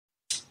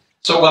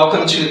So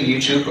welcome to the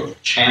YouTube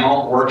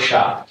channel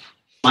workshop.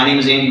 My name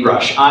is Andy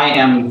Rush. I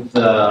am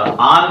the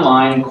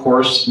online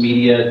course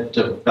media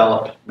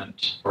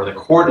development, or the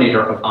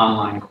coordinator of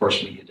online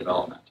course media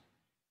development.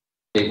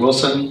 Dave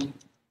Wilson,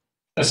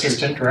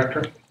 Assistant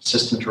Director.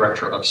 Assistant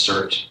Director of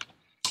CERT.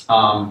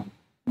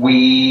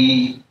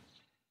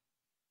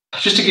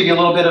 Just to give you a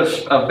little bit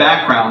of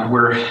background,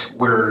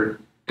 we're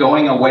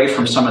going away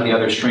from some of the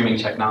other streaming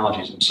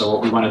technologies. And so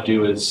what we want to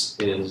do is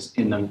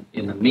in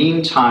the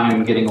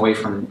meantime, getting away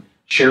from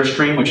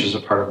ShareStream, which is a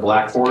part of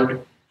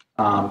Blackboard,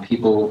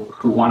 people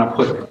who want to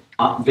put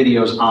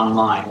videos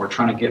online. We're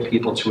trying to get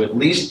people to at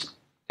least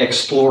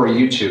explore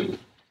YouTube,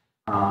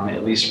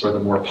 at least for the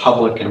more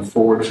public and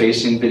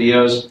forward-facing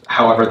videos.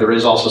 However, there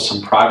is also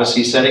some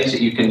privacy settings that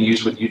you can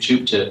use with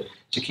YouTube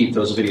to keep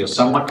those videos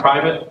somewhat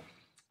private.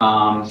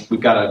 We've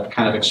got to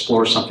kind of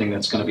explore something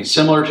that's going to be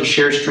similar to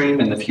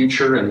ShareStream in the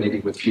future, and maybe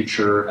with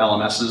future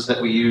LMSs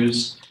that we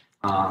use.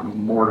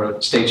 More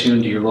to stay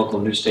tuned to your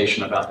local news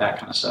station about that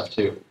kind of stuff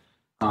too.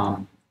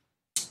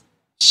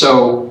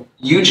 So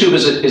YouTube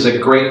is a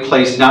great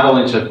place not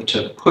only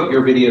to put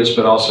your videos,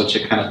 but also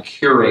to kind of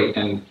curate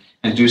and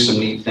do some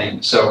neat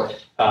things. So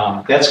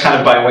that's kind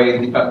of by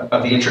way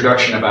of the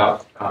introduction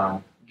about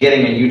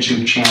getting a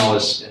YouTube channel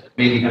is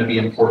maybe going to be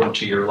important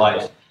to your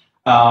life.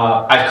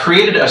 I've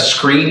created a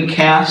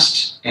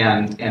screencast,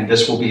 and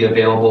this will be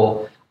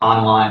available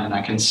online, and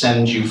I can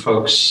send you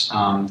folks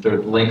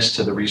the links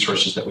to the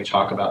resources that we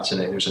talk about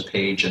today. There's a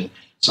page and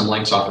some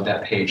links off of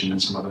that page, and then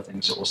some other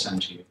things that we'll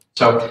send to you.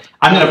 So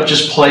I'm going to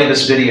just play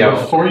this video.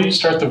 Before you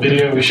start the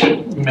video, we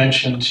should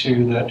mention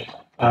too that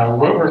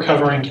what we're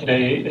covering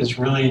today is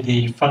really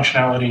the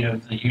functionality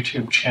of the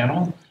YouTube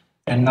channel,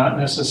 and not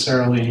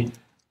necessarily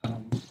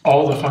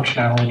all the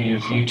functionality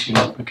of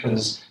YouTube,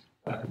 because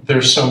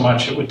there's so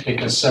much it would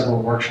take us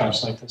several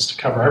workshops like this to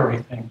cover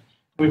everything.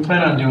 We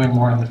plan on doing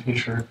more in the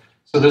future.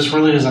 So this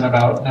really isn't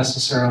about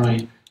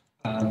necessarily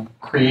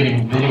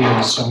creating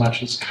videos so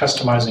much as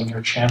customizing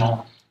your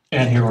channel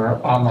and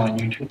your online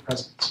YouTube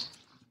presence.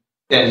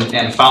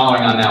 And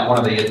following on that, one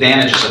of the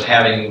advantages of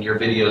having your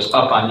videos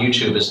up on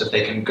YouTube is that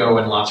they can go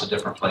in lots of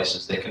different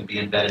places. They can be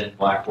embedded in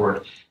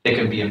Blackboard, they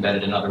can be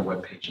embedded in other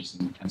web pages,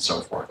 and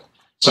so forth.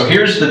 So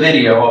here's the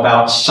video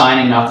about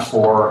signing up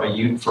for a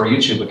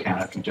YouTube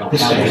account if you don't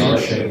have it. I'll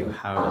show you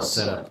how to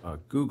set up a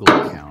Google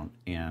account,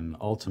 and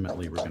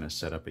ultimately we're going to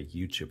set up a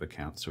YouTube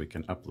account so we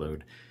can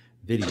upload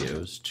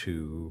videos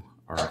to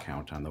our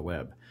account on the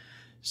web.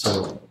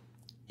 So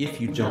if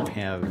you don't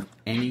have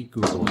any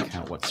Google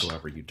account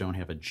whatsoever, you don't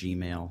have a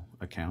Gmail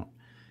account,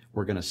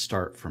 we're going to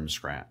start from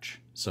scratch.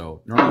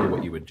 So normally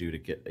what you would do to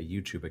get a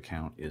YouTube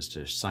account is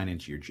to sign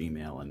into your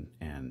Gmail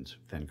and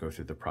then go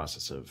through the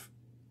process of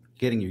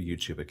getting your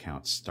YouTube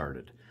account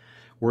started.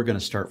 We're going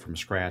to start from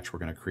scratch. We're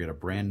going to create a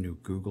brand new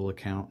Google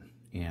account,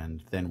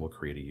 and then we'll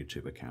create a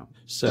YouTube account.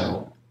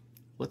 So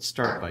let's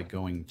start by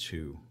going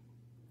to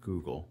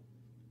Google.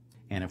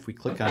 And if we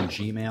click on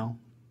Gmail,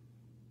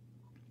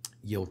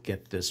 you'll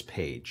get this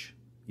page.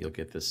 You'll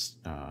get this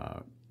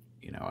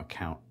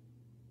account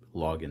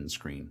login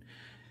screen.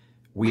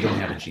 We don't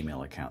have a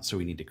Gmail account, so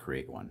we need to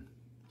create one.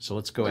 So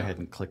let's go ahead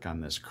and click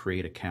on this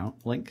Create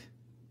Account link.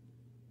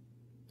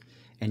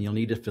 And you'll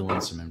need to fill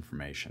in some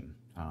information.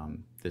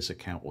 This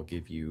account will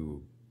give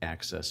you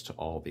access to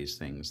all these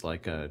things,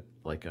 like a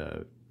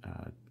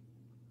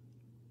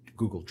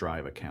Google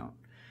Drive account,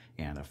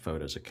 and a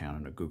Photos account,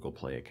 and a Google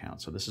Play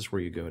account. So this is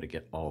where you go to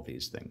get all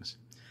these things.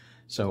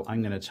 So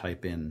I'm going to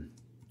type in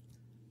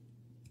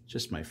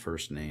just my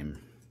first name,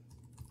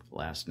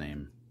 last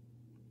name.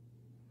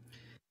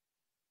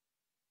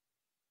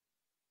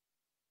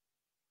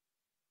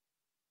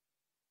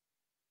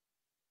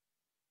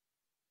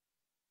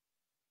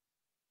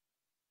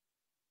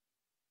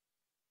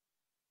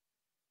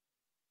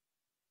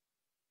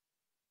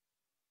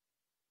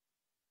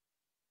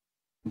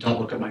 Don't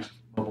look at my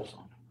mobile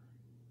phone.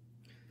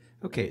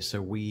 Okay,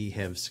 so we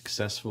have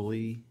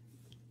successfully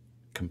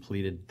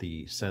completed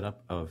the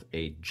setup of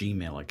a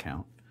Gmail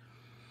account.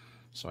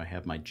 So I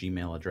have my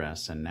Gmail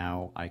address, and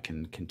now I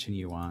can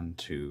continue on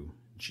to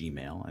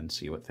Gmail and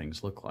see what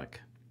things look like.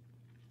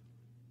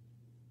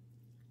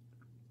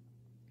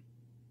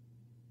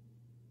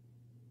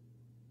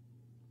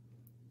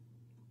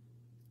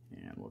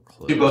 And we'll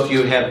close. Do both of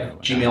you have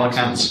Gmail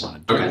accounts?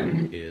 What we want to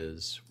do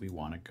is we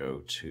want to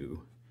go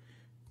to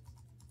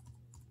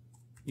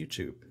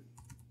YouTube.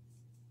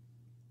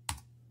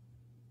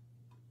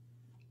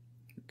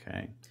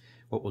 Okay,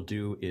 what we'll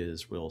do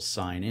is we'll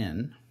sign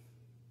in,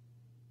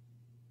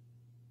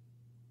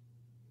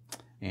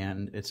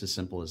 and it's as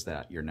simple as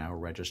that. You're now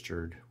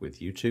registered with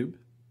YouTube.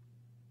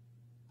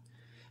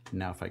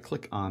 Now if I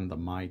click on the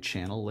My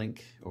Channel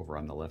link over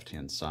on the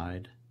left-hand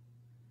side,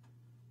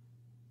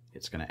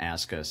 it's going to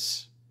ask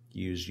us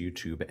use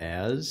YouTube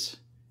as,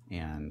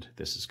 and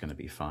this is going to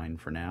be fine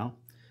for now.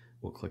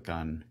 We'll click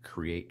on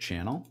Create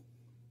Channel.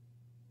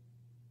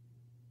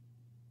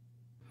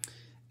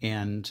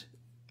 And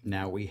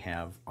now we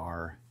have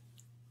our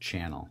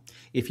channel.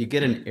 If you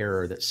get an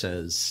error that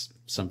says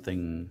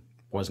something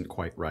wasn't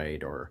quite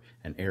right or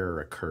an error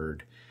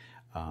occurred,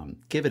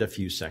 give it a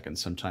few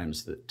seconds.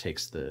 Sometimes it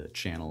takes the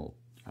channel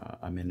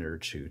a minute or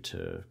two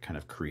to kind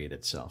of create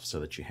itself so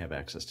that you have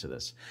access to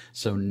this.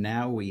 So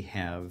now we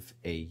have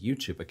a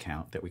YouTube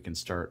account that we can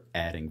start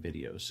adding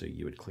videos. So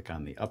you would click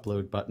on the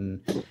upload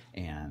button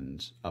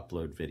and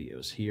upload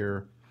videos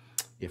here.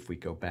 If we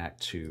go back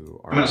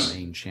to our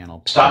main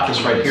channel, stop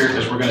this right here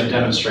because we're going to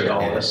demonstrate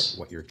all of this.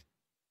 What you're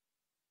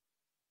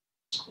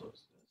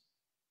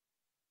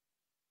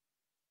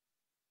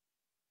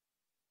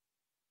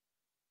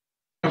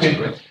Okay,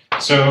 great.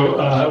 So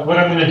what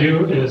I'm going to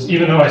do is,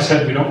 even though I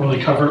said we don't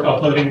really cover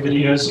uploading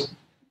videos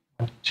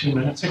 2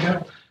 minutes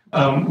ago,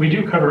 we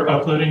do cover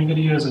uploading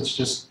videos. It's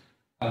just,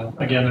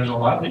 again, there's a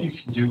lot that you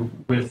can do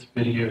with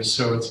videos,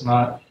 so it's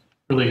not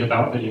really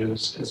about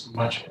videos as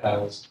much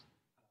as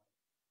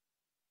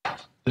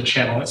the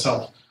channel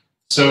itself.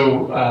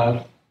 So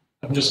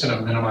I'm just going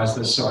to minimize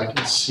this so I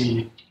can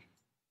see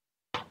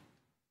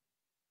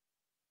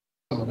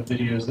some of the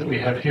videos that we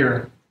have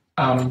here.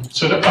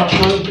 So to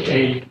upload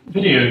a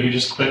video, you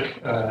just click,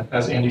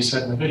 as Andy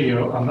said in the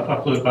video, on the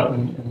upload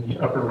button in the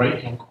upper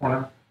right-hand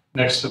corner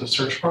next to the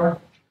search bar.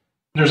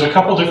 There's a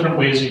couple different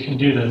ways you can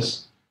do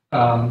this.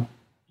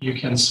 You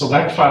can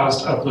select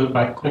files to upload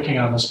by clicking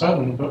on this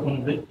button, but one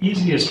of the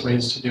easiest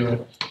ways to do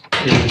it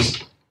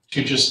is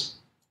to just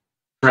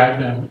drag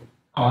them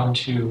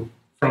onto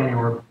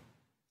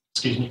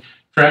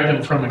drag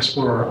them from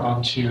Explorer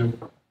onto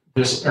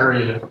this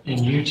area in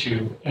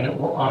YouTube, and it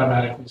will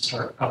automatically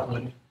start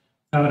uploading.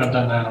 Now that I've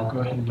done that, I'll go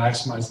ahead and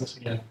maximize this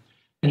again.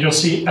 And you'll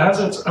see as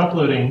it's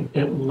uploading,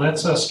 it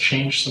lets us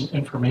change some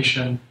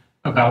information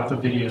about the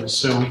videos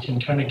so we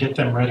can kind of get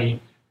them ready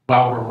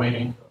while we're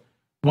waiting.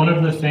 One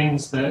of the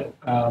things that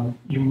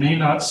you may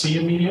not see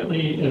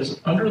immediately is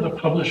under the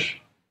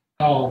Publish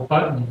All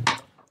button,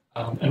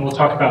 and we'll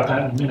talk about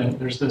that in a minute,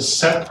 there's this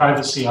Set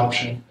Privacy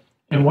option.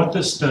 And what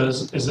this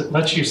does is it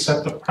lets you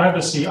set the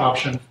privacy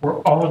option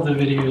for all of the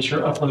videos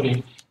you're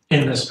uploading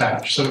in this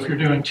batch. So if you're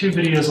doing 2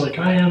 videos like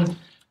I am,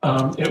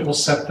 it will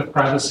set the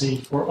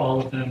privacy for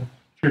all of them.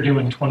 If you're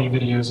doing 20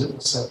 videos, it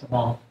will set them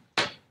all.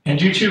 And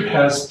YouTube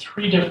has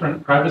 3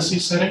 different privacy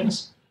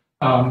settings.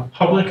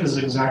 Public is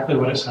exactly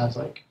what it sounds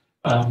like.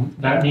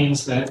 That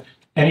means that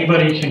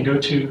anybody can go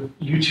to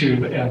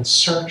YouTube and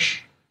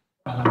search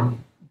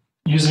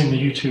using the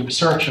YouTube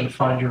search and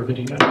find your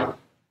video.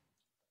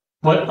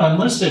 What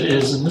unlisted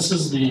is, and this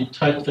is the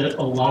type that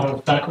a lot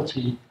of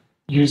faculty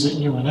use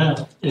at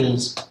UNF,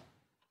 is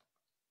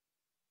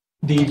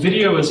the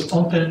video is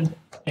open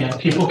and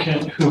people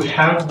who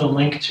have the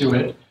link to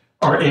it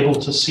are able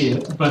to see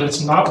it, but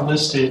it's not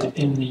listed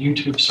in the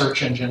YouTube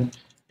search engine,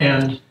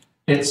 and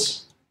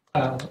it's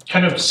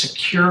kind of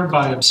secure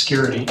by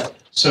obscurity.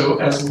 So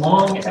as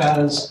long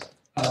as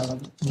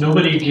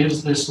nobody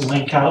gives this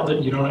link out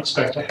that you don't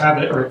expect to have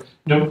it, or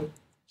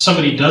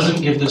somebody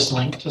doesn't give this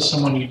link to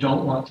someone you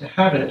don't want to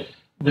have it,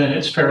 then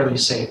it's fairly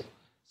safe.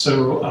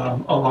 So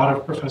a lot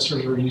of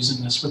professors are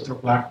using this with their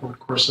Blackboard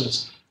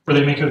courses, where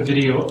they make a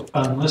video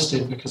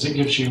unlisted because it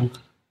gives you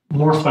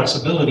more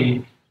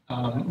flexibility,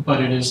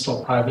 but it is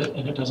still private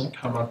and it doesn't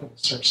come up in the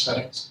search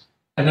settings.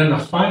 And then the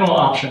final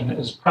option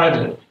is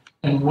private.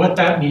 And what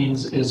that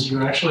means is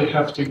you actually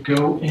have to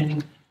go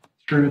in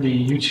through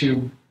the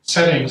YouTube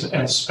settings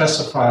and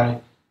specify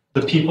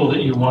the people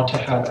that you want to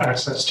have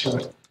access to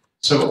it.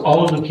 So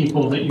all of the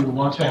people that you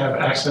want to have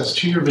access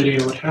to your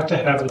video would have to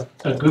have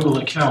a Google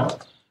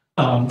account,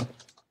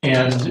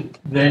 and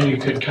then you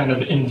could kind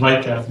of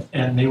invite them,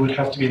 and they would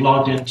have to be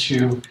logged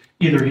into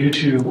either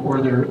YouTube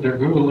or their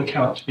Google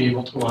account to be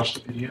able to watch the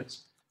videos.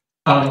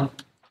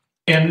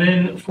 And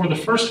then for the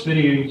first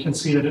video, you can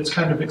see that it's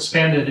kind of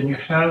expanded, and you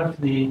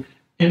have the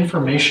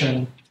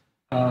information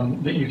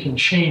that you can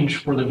change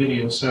for the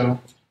video. So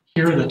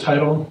here, the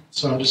title.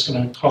 So I'm just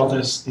going to call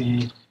this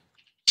the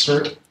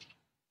cert.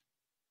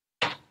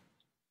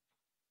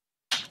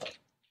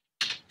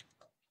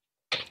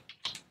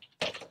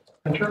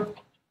 Enter.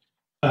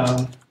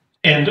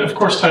 And of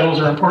course, titles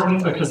are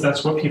important because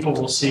that's what people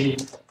will see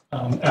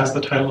as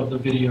the title of the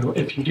video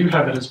if you do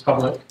have it as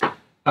public.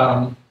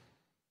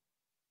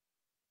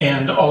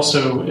 And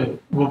also,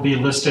 it will be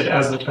listed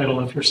as the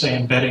title if you're, say,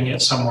 embedding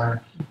it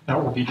somewhere.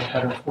 That will be the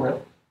header for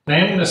it. And I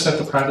am going to set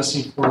the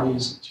privacy for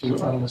these to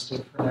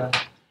unlisted for now.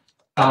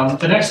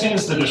 The next thing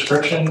is the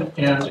description.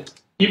 And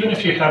even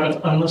if you have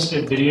an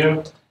unlisted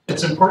video,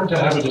 it's important to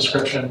have a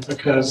description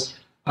because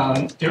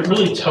it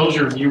really tells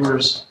your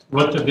viewers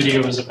what the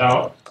video is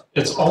about.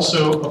 It's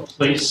also a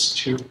place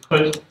to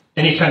put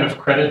any kind of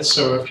credits.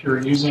 So if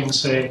you're using,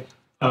 say,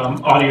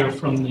 audio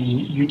from the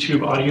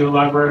YouTube audio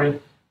library,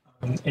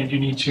 and you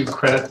need to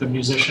credit the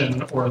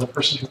musician or the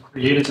person who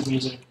created the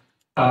music,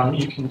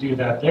 you can do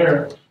that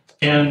there.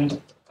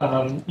 And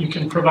you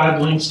can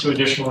provide links to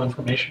additional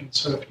information.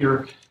 So if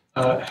you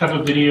have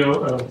a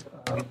video of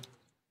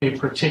a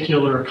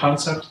particular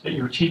concept that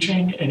you're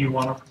teaching and you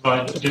want to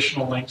provide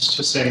additional links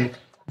to, say,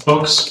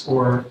 books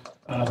or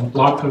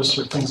blog posts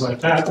or things like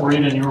that, or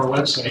even your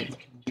website, you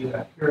can do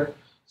that here.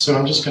 So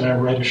I'm just going to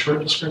write a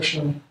short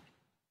description.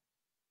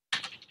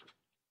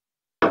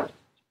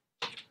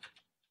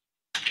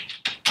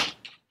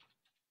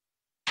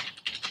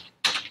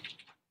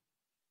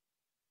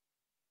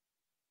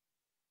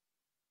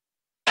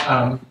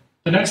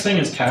 The next thing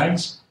is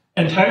tags.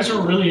 And tags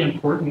are really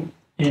important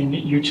in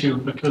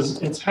YouTube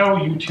because it's how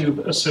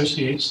YouTube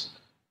associates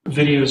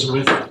videos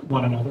with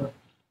one another.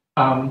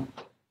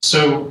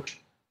 So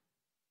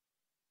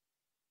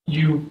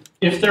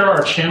if there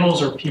are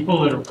channels or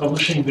people that are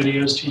publishing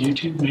videos to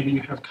YouTube, maybe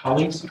you have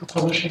colleagues that are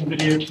publishing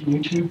video to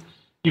YouTube,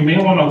 you may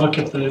want to look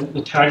at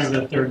the tags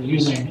that they're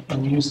using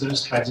and use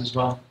those tags as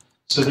well.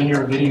 So then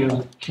your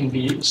video can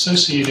be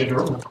associated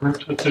or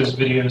grouped with those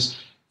videos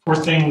for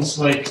things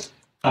like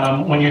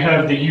when you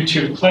have the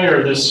YouTube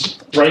player, this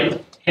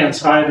right-hand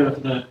side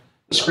of the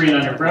screen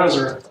on your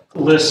browser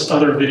lists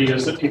other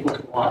videos that people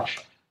can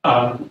watch.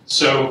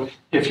 So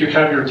if you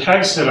have your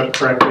tags set up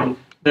correctly,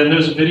 then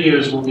those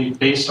videos will be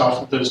based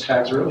off of those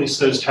tags, or at least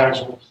those tags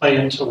will play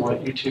into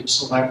what YouTube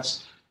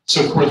selects.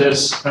 So for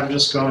this, I'm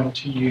just going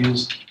to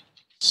use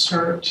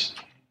cert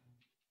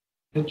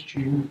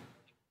education.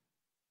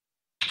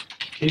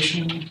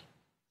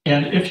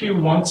 And if you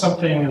want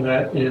something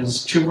that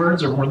is 2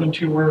 words or more than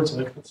 2 words,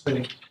 like let's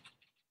say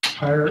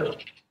higher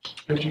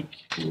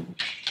education,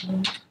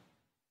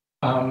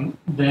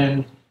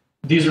 then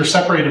these are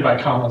separated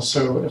by commas.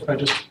 So if I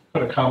just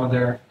put a comma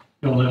there,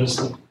 you'll notice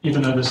that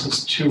even though this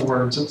is 2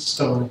 words, it's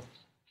still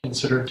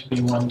considered to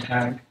be one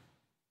tag.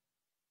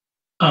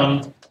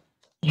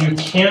 You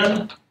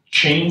can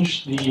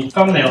change the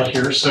thumbnail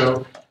here.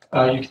 So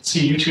you can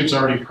see YouTube's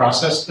already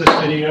processed this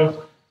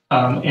video,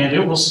 and it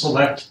will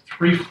select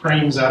 3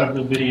 frames out of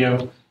the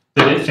video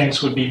that it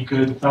thinks would be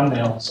good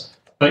thumbnails.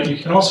 But you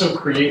can also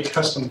create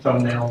custom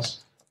thumbnails.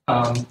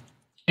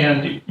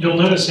 And you'll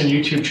notice in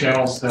YouTube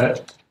channels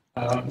that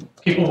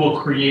people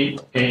will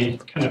create a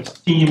kind of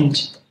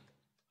themed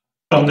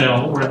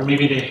thumbnail where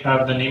maybe they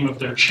have the name of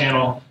their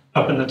channel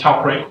up in the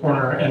top right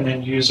corner and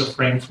then use a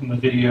frame from the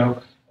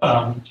video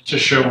to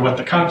show what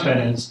the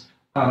content is.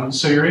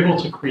 So you're able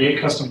to create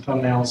custom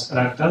thumbnails, and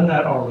I've done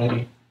that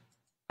already.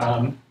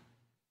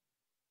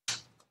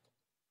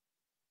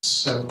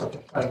 So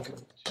if I go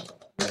to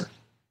here,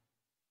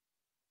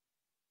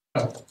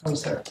 oh, I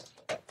was there,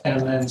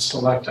 and then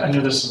select, I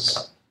know this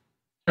is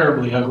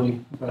terribly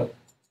ugly, but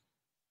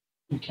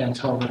you can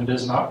tell that it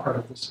is not part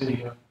of this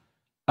video.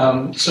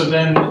 So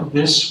then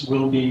this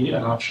will be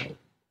an option.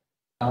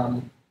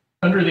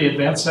 Under the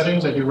advanced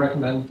settings, I do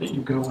recommend that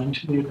you go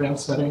into the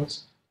advanced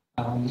settings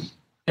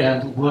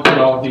and look at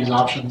all of these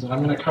options. And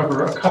I'm going to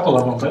cover a couple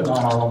of them, but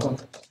not all of them.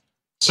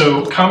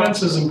 So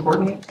comments is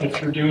important. If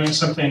you're doing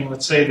something,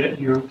 let's say that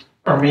you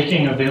are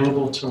making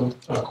available to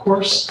a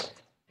course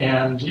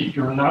and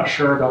you're not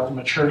sure about the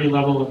maturity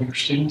level of your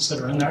students that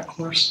are in that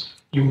course,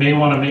 you may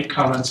want to make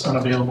comments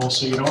unavailable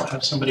so you don't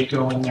have somebody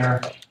go in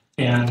there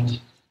and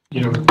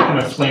kind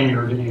of flame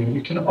your video.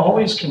 You can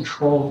always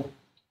control.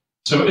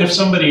 So if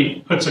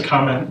somebody puts a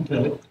comment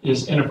that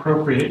is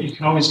inappropriate, you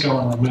can always go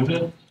and remove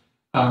it.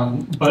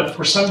 But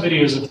for some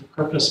videos, if the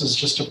purpose is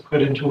just to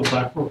put into a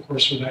Blackboard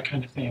course or that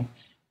kind of thing,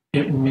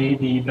 it may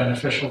be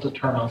beneficial to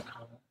turn off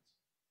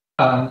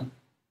comments.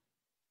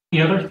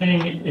 The other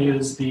thing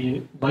is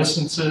the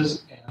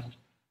licenses and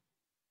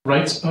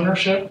rights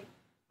ownership.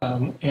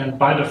 And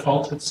by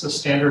default, it's the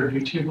standard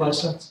YouTube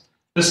license.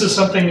 This is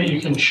something that you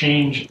can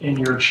change in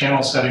your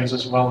channel settings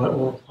as well that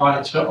will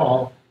apply to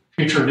all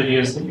future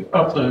videos that you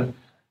upload.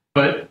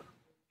 But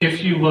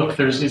if you look,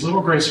 there's these little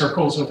gray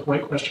circles with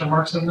white question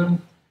marks in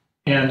them.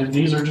 And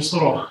these are just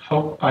little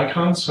help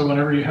icons. So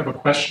whenever you have a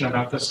question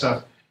about this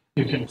stuff,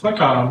 you can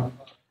click on them.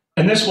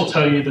 And this will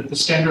tell you that the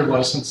standard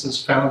license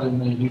is found in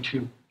the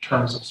YouTube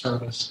terms of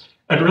service.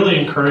 I'd really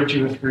encourage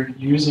you, if you're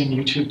using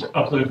YouTube to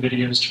upload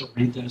videos, to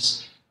read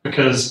this,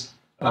 because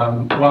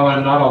while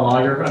I'm not a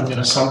lawyer, I'm going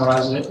to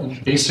summarize it.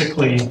 And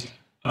basically,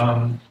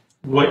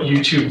 what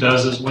YouTube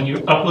does is when you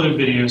upload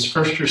videos,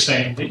 first you're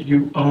saying that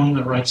you own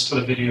the rights to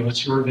the video.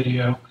 It's your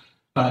video.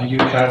 You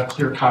have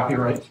clear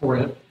copyright for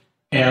it.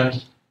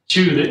 And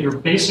 2, that you're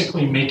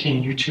basically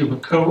making YouTube a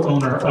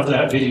co-owner of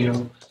that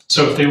video.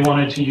 So if they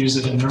wanted to use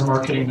it in their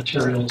marketing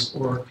materials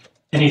or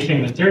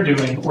anything that they're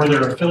doing, or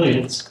their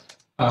affiliates,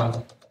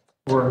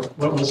 or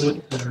what was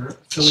it? Their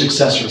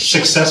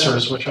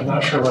successors, which I'm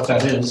not sure what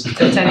that is.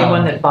 It's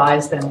anyone that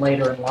buys them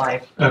later in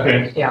life.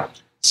 Okay. Yeah.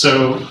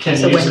 So can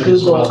so use when it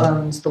Google as well.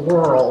 owns the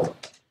world.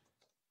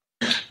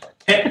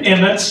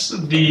 And that's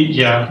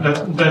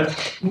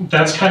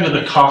that's kind of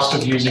the cost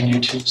of using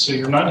YouTube. So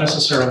you're not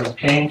necessarily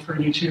paying for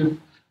YouTube,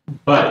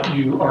 but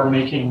you are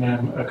making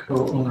them a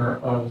co-owner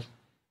of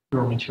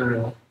your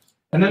material.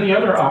 And then the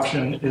other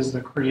option is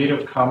the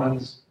Creative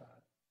Commons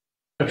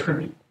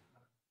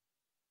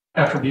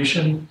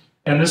attribution.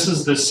 And this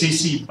is the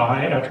CC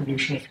BY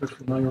attribution, if you're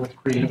familiar with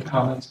Creative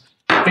Commons.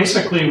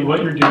 Basically,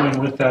 what you're doing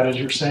with that is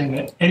you're saying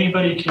that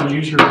anybody can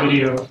use your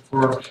video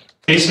for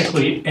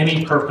basically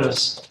any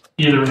purpose,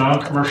 either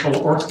non-commercial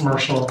or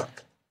commercial,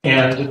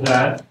 and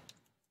that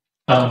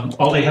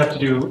all they have to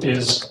do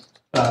is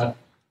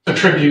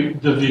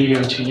attribute the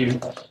video to you.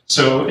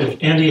 So if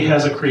Andy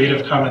has a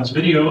Creative Commons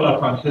video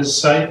up on his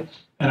site,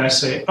 and I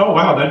say, oh,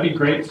 wow, that'd be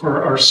great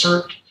for our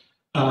CERT,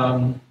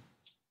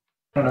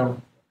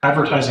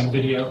 advertising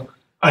video,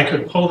 I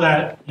could pull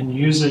that and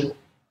use it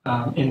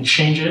and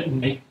change it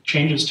and make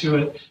changes to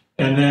it.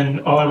 And then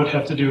all I would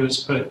have to do is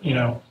put,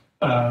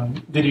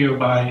 video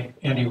by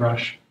Andy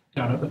Rush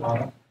down at the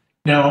bottom.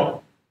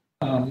 Now,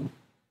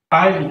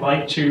 I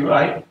like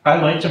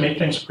to make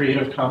things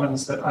Creative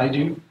Commons that I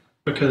do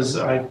because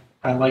I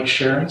like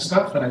sharing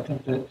stuff, and I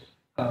think that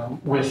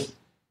with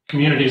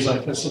communities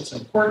like this, it's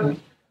important.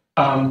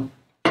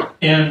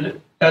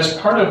 And as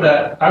part of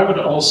that, I would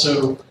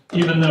also,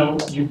 even though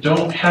you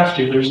don't have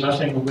to, there's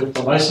nothing with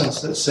the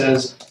license that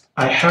says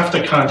I have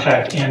to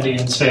contact Andy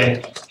and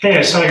say, hey,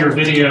 I saw your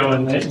video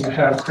and that you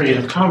have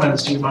Creative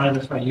Commons. Do you mind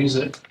if I use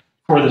it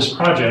for this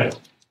project?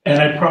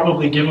 And I'd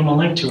probably give him a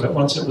link to it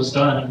once it was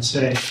done and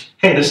say,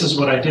 hey, this is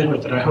what I did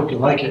with it. I hope you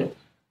like it.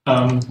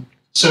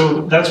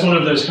 So that's one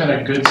of those kind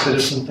of good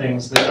citizen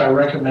things that I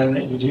recommend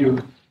that you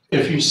do.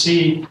 If you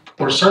see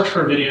or search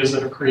for videos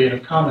that are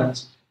Creative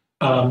Commons,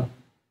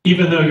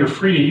 even though you're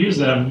free to use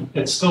them,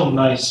 it's still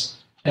nice.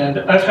 And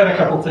I've had a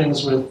couple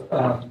things with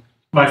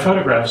my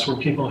photographs where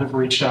people have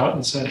reached out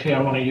and said, hey,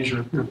 I want to use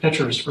your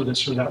pictures for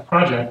this or that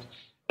project.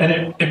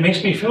 And it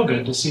makes me feel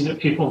good to see that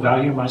people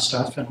value my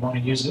stuff and want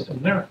to use it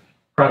in their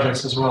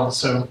projects as well.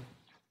 So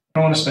I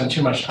don't want to spend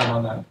too much time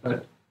on that,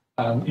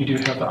 but you do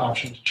have the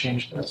option to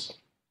change this.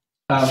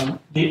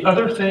 The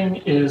other thing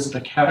is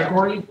the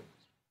category.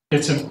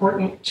 It's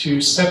important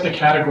to set the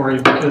category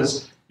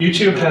because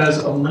YouTube has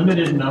a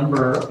limited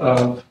number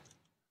of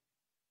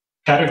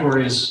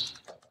categories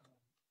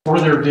for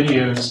their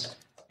videos.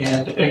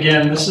 And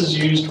again, this is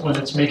used when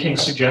it's making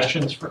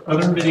suggestions for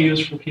other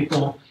videos for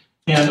people.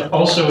 And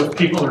also if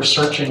people are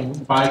searching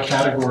by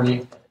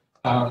category,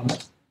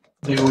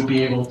 they would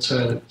be able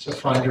to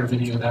find your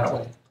video that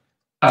way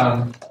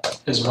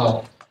as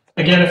well.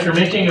 Again, if you're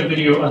making a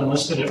video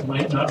unlisted, it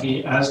might not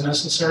be as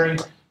necessary,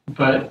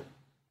 but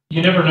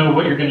you never know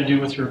what you're going to do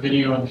with your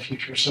video in the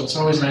future. So it's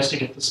always nice to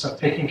get this stuff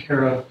taken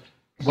care of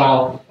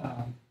while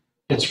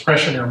it's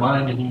fresh in your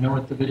mind and you know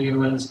what the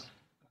video is.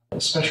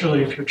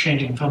 Especially if you're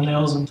changing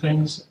thumbnails and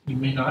things, you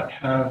may not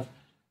have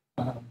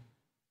a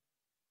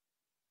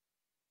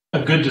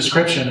good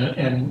description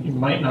and you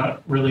might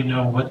not really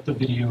know what the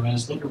video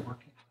is that you're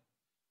working on.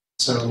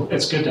 So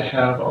it's good to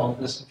have all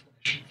this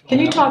information. Can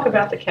you talk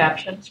about the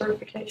caption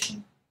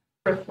certification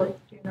briefly?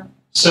 Do you know?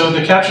 So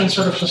the caption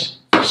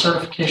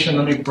certification,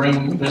 let me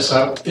bring this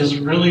up, is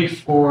really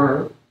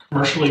for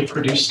commercially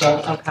produced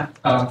stuff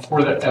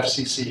for the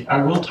FCC.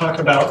 I will talk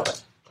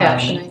about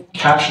captioning.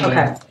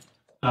 Okay.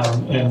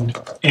 And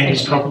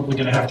Andy's probably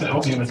going to have to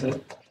help me with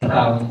it.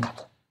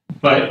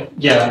 But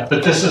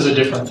this is a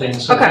different thing.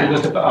 So if you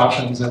look at the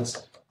options,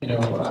 it's,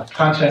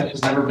 content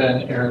has never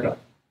been aired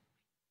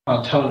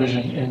on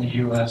television in the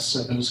US,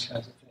 so those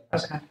kinds of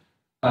things.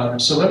 Okay.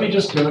 So let me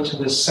just go to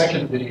this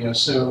second video.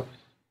 So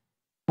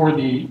for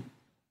the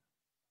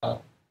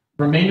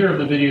remainder of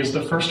the videos,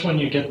 the first one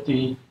you get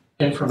the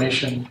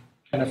information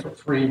kind of for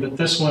free, but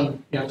this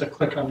one you have to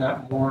click on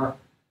that more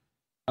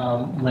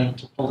link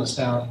to pull this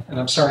down. And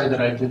I'm sorry that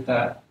I did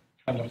that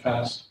kind of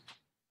fast.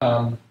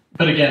 But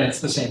again, it's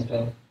the same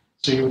thing.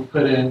 So you would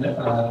put in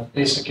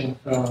basic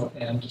info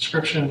and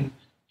description.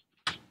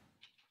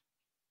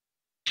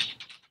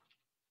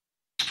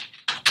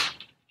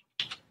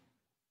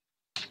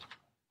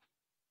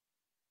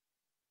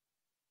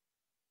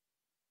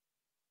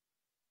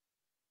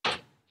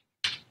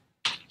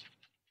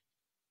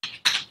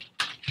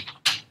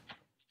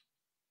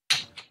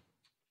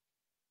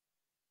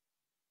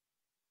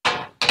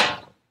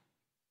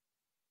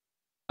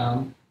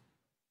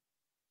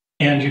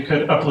 And you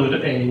could upload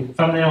a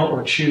thumbnail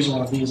or choose one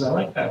of these. I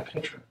like that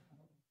picture.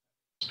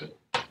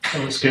 That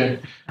looks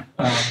good.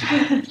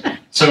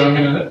 So I'm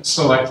going to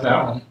select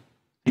that one.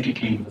 I think it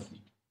came with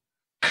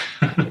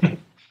me.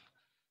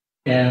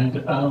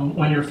 And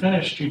when you're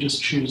finished, you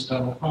just choose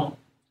Done with Home.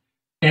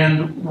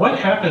 And what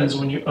happens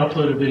when you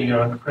upload a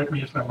video, and correct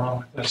me if I'm wrong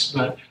with this,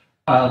 but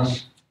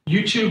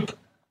YouTube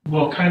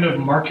will kind of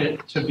mark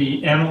it to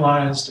be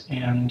analyzed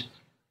and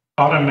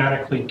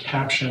automatically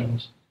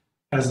captioned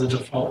as the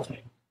default thing.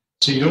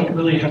 So you don't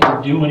really have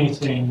to do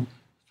anything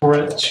for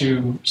it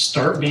to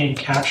start being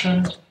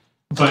captioned,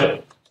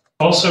 but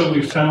also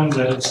we found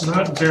that it's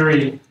not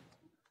very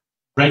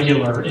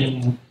regular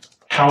in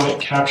how it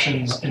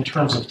captions in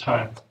terms of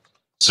time.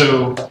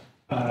 So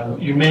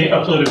you may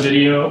upload a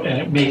video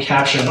and it may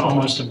caption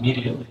almost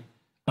immediately.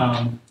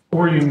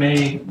 Or you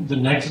may, the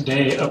next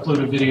day,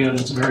 upload a video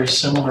that's very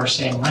similar,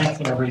 same length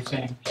and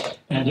everything,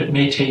 and it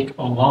may take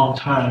a long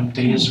time,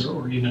 days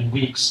or even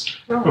weeks,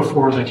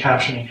 before the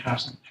captioning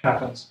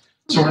happens.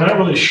 So we're not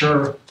really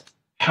sure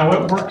how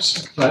it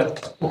works,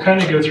 but we'll kind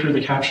of go through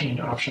the captioning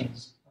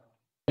options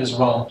as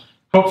well.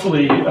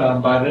 Hopefully,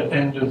 by the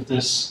end of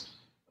this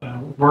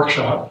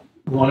workshop,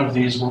 one of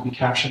these will be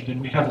captioned,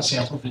 and we have a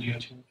sample video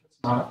too. If it's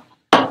not,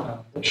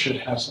 it should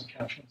have some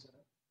captions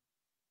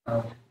in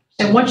it.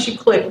 And once you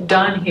click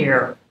Done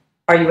here,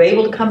 are you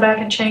able to come back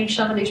and change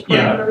some of these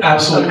parameters? Yeah,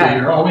 absolutely. Okay.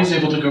 You're always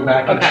able to go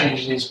back and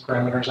change these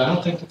parameters. I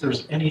don't think that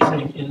there's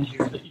anything in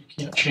here that you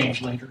can't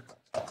change later.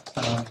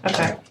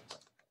 Okay.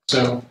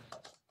 So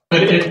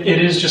But it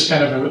is just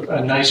kind of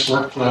a nice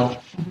workflow.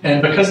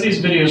 And because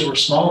these videos were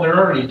small, they're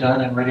already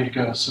done and ready to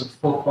go. So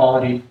full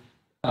quality,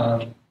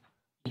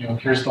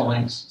 here's the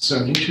links. So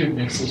YouTube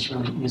makes this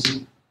really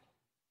easy.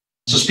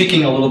 So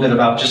speaking a little bit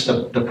about just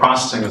the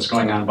processing that's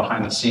going on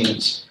behind the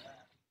scenes,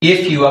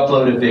 if you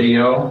upload a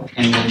video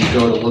and then you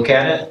go to look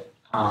at it,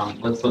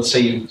 let's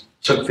say you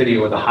took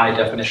video with a high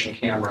definition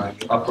camera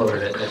and you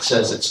uploaded it and it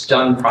says it's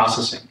done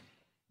processing.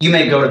 You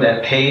may go to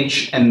that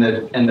page and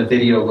the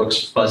video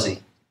looks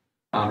fuzzy.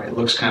 It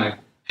looks kind of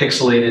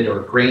pixelated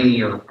or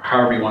grainy or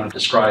however you want to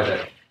describe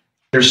it.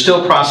 There's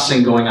still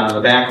processing going on in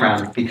the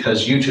background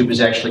because YouTube is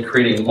actually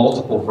creating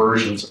multiple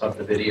versions of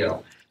the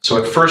video. So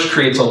it first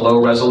creates a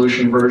low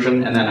resolution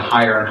version and then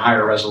higher and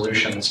higher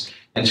resolutions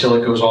until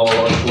it goes all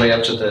the way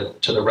up to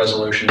the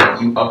resolution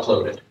that you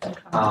uploaded.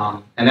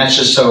 And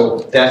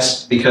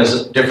that's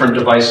because different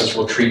devices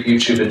will treat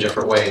YouTube in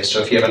different ways.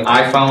 So if you have an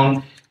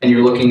iPhone and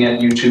you're looking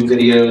at YouTube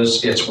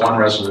videos, it's one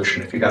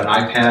resolution. If you've got an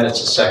iPad,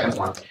 it's a second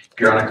one. If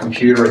you're on a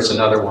computer, it's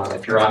another one.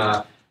 If you're on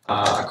a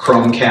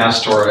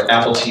Chromecast or an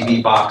Apple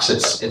TV box,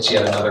 it's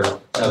yet another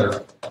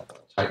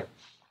type.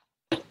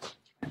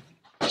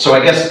 So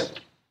I guess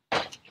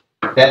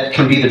that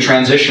can be the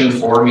transition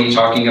for me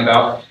talking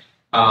about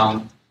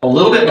a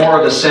little bit more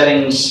of the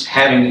settings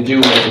having to do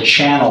with the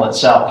channel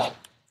itself.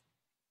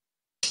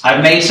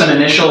 I've made some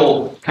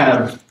initial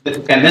and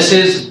this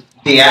is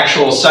the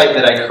actual site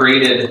that I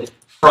created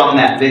from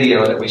that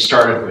video that we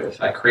started with.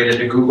 I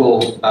created a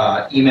Google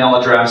email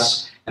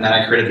address, and then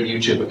I created the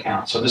YouTube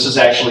account. So this is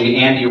actually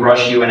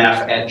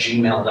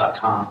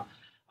andyrushunf@gmail.com,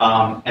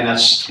 and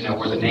that's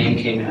where the name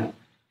came in.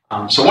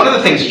 So one of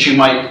the things that you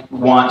might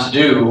want to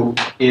do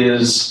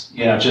is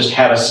just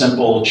have a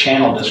simple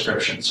channel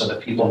description so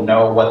that people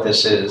know what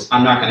this is.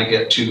 I'm not going to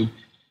get too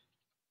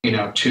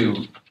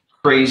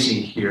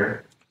crazy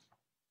here.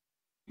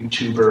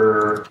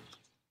 YouTuber,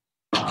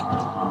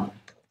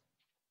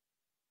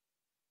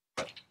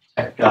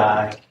 tech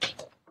guy.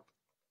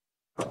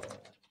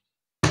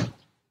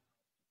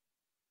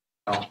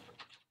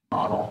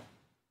 Model.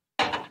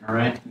 All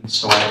right, and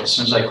so as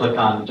soon as I click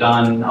on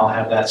done, I'll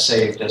have that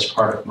saved as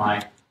part of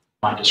my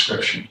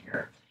description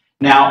here.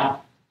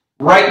 Now,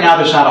 right now,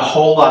 there's not a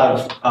whole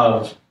lot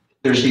of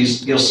there's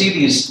these. You'll see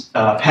these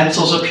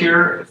pencils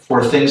appear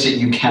for things that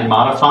you can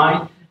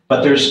modify,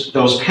 but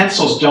those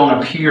pencils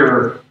don't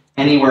appear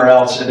anywhere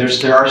else.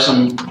 There are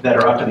some that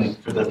are up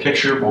for the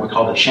picture, what we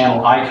call the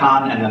channel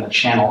icon, and then the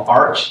channel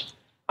art.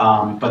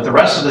 But the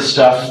rest of the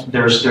stuff,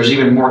 there's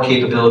even more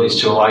capabilities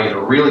to allow you to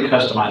really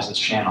customize this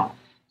channel.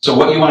 So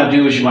what you want to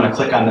do is you want to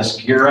click on this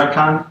gear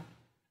icon,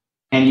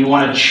 and you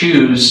want to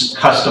choose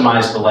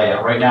customize the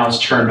layout. Right now it's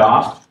turned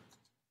off,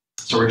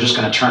 so we're just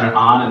going to turn it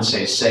on and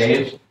say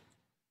save.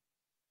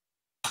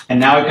 And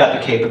now we've got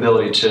the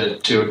capability to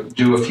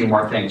do a few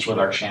more things with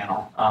our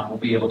channel. We'll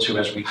be able to,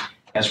 as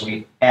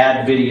we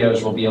add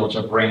videos, we'll be able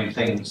to bring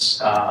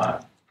things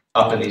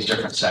up in these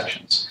different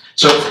sections.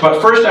 So, but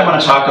first I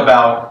want to talk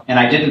about, and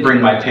I didn't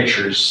bring my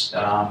pictures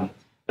that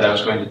I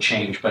was going to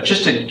change, but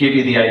just to give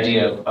you the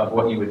idea of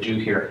what you would do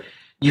here.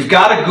 You've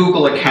got a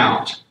Google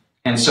account,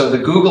 and so the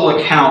Google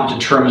account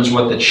determines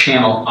what the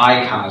channel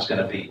icon is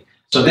going to be.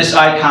 So this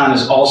icon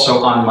is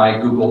also on my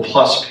Google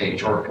Plus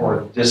page,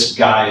 or this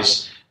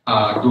guy's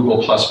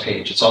Google Plus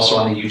page. It's also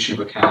on the YouTube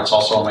account. It's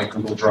also on my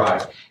Google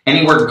Drive.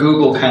 Anywhere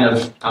Google kind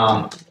of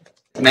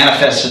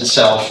manifests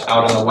itself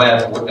out on the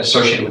web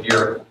associated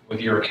with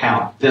your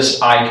account,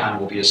 this icon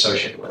will be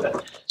associated with it.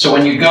 So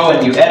when you go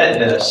and you edit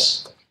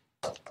this,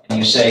 and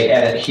you say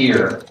edit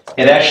here,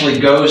 it actually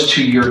goes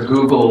to your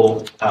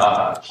Google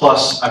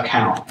Plus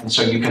account. And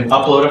so you can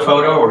upload a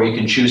photo, or you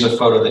can choose a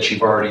photo that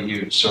you've already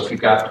used. So if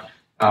you've got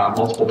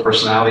multiple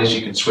personalities,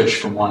 you can switch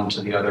from one to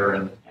the other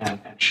and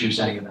choose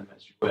any of them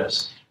as you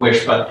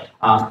wish. But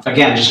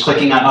again, just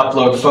clicking on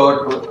upload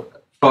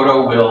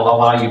photo will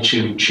allow you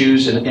to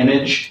choose an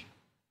image.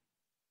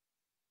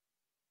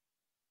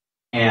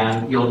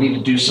 And you'll need to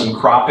do some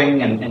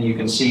cropping, and you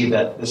can see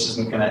that this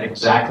isn't going to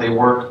exactly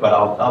work, but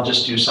I'll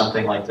just do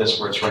something like this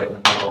where it's right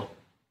in the middle.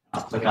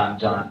 I'll click on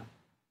done.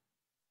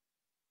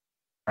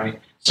 Right.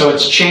 So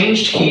it's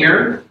changed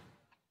here.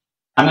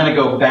 I'm going to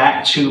go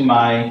back to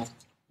my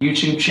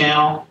YouTube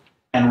channel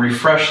and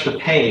refresh the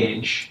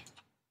page.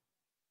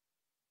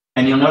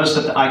 And you'll notice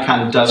that the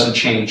icon doesn't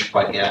change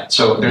quite yet.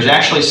 So there's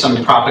actually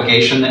some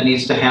propagation that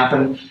needs to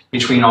happen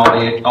between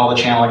all the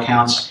channel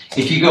accounts.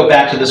 If you go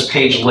back to this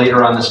page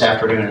later on this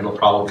afternoon, it'll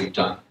probably be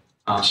done.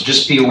 So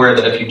just be aware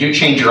that if you do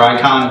change your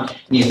icon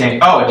and you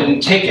think, oh, it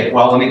didn't take it,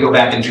 well, let me go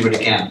back and do it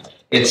again.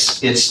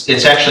 It's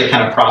actually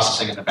kind of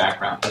processing in the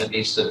background, but it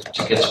needs to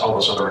get to all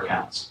those other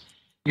accounts.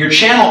 Your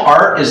channel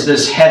art is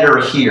this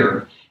header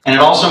here. And it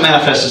also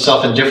manifests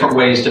itself in different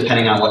ways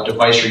depending on what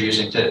device you're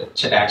using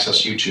to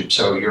access YouTube.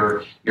 So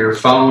your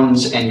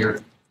phones and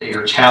your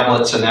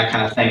tablets and that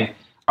kind of thing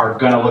are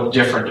going to look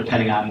different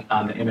depending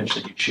on the image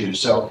that you choose.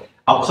 So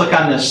I'll click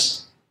on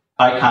this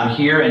icon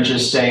here and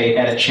just say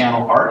Edit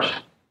Channel Art.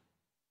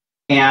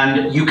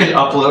 And you can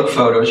upload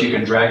photos. You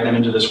can drag them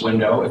into this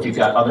window. If you've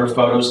got other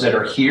photos that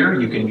are here,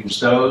 you can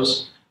use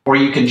those. or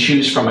you can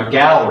choose from a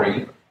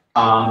gallery.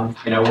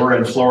 We're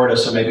in Florida,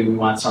 so maybe we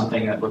want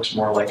something that looks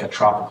more like a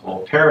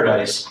tropical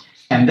paradise.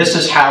 And this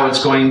is how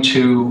it's going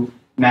to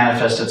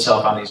manifest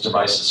itself on these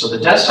devices. So the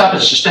desktop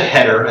is just a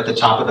header at the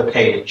top of the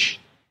page.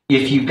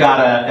 If you've got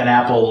an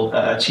Apple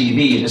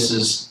TV, this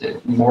is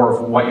more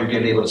of what you're going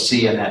to be able to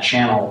see in that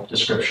channel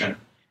description.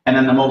 And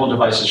then the mobile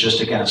device is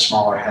just, again, a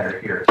smaller header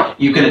here.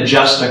 You can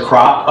adjust the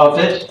crop of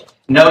it.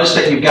 Notice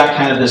that you've got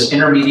kind of this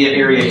intermediate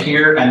area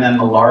here and then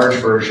the large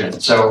version.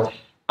 So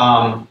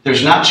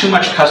there's not too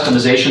much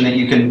customization that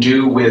you can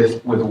do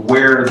with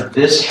where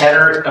this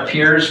header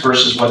appears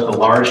versus what the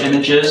large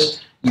image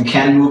is. You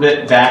can move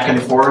it back and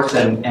forth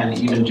and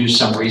even do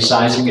some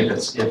resizing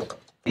if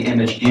the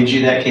image gives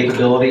you that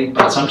capability,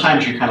 but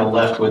sometimes you're kind of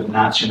left with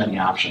not too many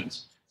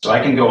options. So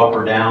I can go up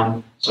or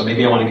down, so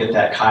maybe I want to get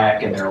that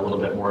kayak in there a little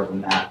bit more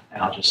than that,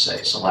 and I'll just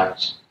say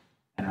select,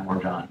 and then we're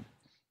done.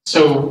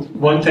 So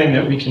one thing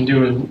that we can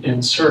do in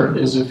insert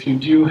is if you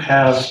do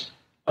have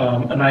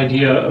an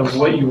idea of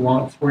what you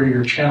want for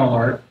your channel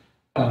art,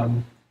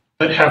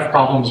 but have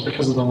problems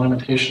because of the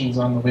limitations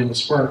on the way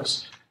this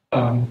works,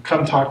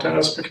 come talk to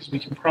us, because we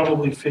can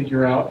probably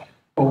figure out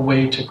a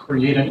way to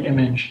create an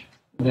image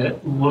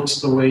that looks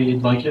the way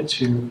you'd like it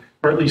to,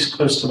 or at least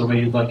close to the way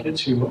you'd like it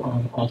to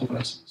on all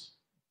devices.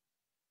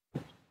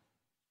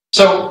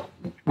 So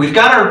we've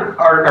got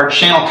our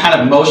channel kind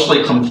of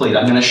mostly complete.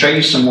 I'm going to show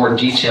you some more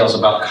details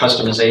about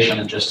customization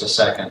in just a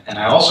second. And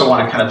I also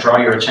want to kind of draw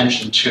your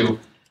attention to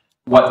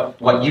what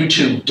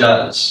YouTube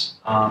does.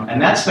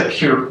 And that's the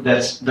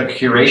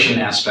curation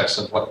aspects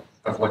of what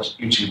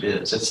YouTube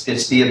is.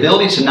 It's the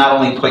ability to not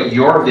only put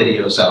your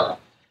videos up,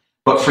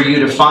 but for you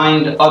to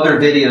find other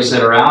videos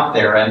that are out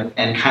there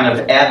and kind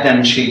of add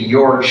them to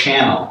your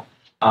channel.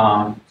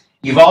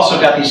 You've also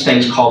got these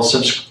things called,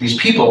 these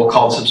people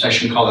called, I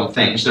shouldn't call them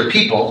things, they're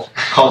people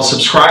called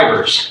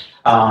subscribers.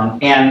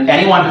 And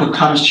anyone who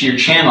comes to your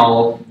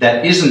channel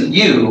that isn't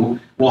you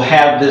will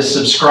have this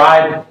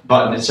subscribe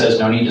button that says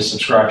no need to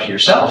subscribe to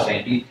yourself,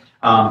 Andy.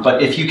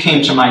 But if you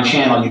came to my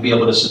channel, you'd be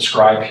able to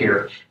subscribe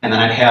here, and then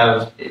I'd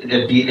have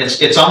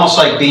it's almost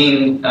like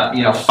being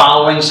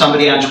following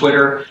somebody on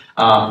Twitter,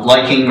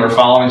 liking or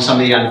following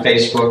somebody on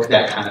Facebook,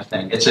 that kind of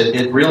thing.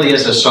 It really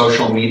is a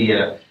social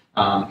media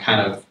kind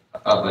of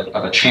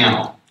a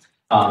channel.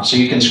 So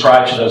you can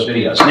subscribe to those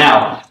videos.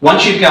 Now,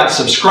 once you've got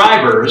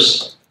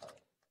subscribers,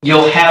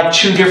 you'll have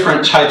two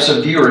different types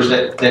of viewers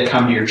that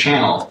come to your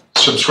channel.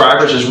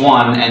 Subscribers is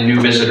one, and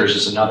new visitors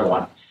is another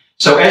one.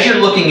 So as you're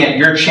looking at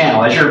your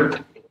channel, as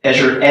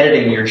you're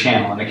editing your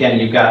channel, and again,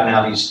 you've got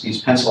now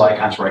these pencil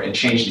icons where I can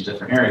change these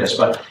different areas,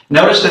 but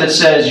notice that it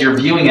says you're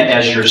viewing it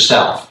as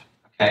yourself.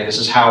 Okay, this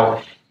is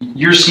how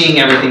you're seeing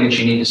everything that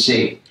you need to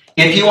see.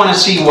 If you want to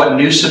see what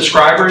new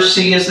subscribers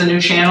see as the new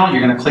channel,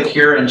 you're going to click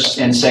here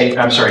and say,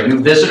 I'm sorry,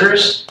 new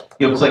visitors.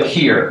 You'll click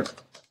here,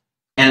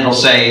 and it'll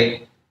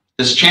say,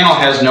 this channel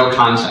has no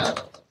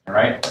content. All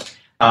right.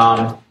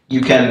 You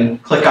can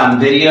click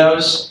on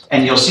videos,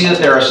 and you'll see that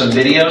there are some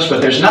videos,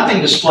 but there's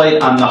nothing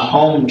displayed on the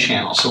home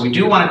channel. So we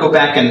do want to go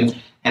back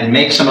and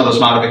make some of those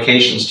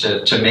modifications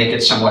to make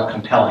it somewhat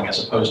compelling,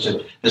 as opposed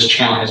to this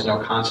channel has no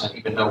content,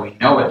 even though we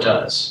know it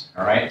does.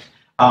 All right.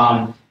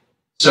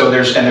 So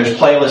there's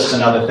playlists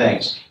and other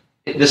things.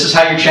 This is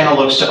how your channel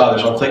looks to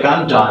others. I'll click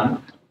on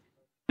done.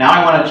 Now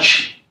I want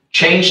to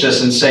change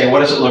this and say, what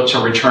does it look to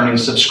returning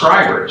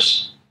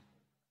subscribers?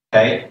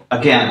 Okay.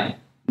 Again,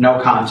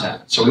 no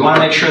content. So we want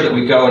to make sure that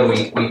we go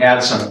and we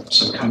add some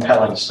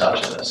compelling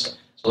stuff to this.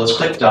 So let's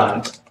click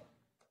done,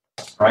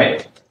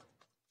 right?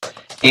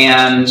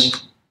 And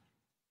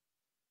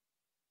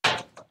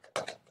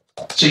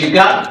so you've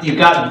got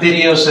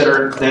videos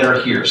that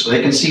are here, so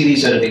they can see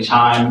these at any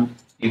time.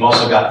 You've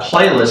also got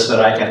playlists that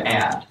I can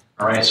add.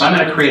 All right, so I'm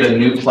going to create a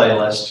new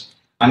playlist.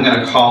 I'm going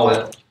to call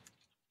it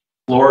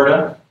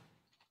Florida.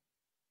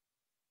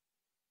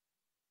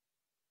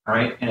 All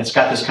right, and it's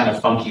got this kind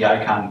of funky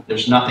icon.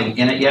 There's nothing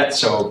in it yet,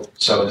 so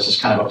this is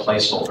kind of a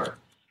placeholder.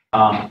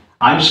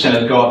 I'm just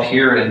going to go up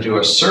here and do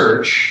a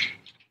search,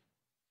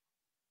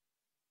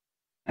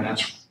 and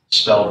that's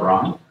spelled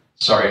wrong.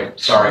 Sorry,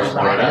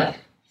 Florida.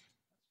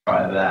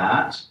 Try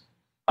that,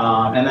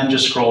 and then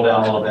just scroll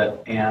down a little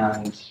bit,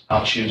 and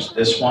I'll choose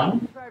this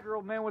one.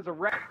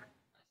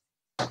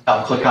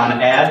 I'll click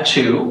on Add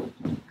To,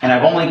 and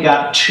I've only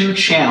got 2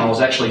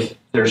 channels. Actually,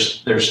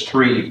 there's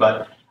 3,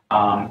 but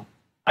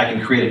I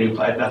can create a new,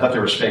 I thought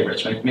there was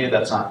favorites. Maybe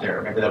that's not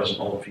there. Maybe that was an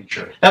old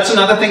feature. That's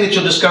another thing that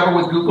you'll discover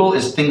with Google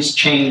is things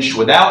changed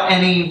without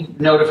any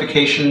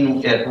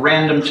notification at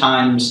random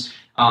times.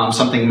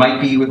 Something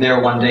might be there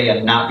one day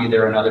and not be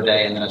there another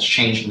day, and then it's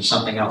changed into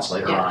something else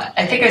later on.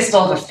 I think I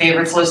still have a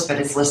favorites list, but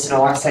it's listed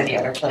alongside the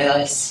other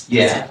playlists.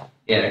 Yeah, so.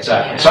 Yeah,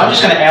 exactly. So I'm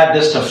just going to add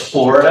this to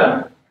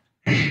Florida.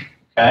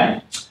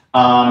 Okay.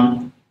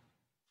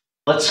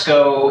 Let's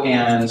go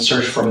and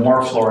search for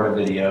more Florida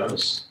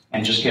videos.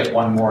 And just get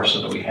one more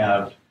so that we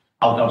have,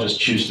 I'll just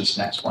choose this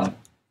next one.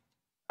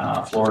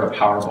 Florida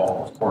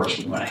Powerball, of course,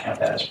 we want to have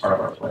that as part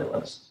of our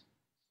playlist.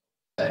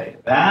 Say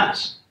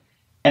that.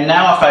 And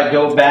now if I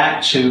go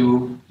back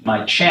to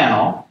my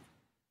channel,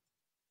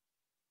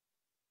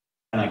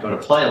 and I go to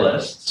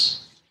playlists,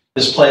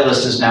 this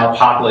playlist is now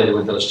populated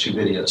with those 2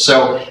 videos.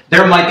 So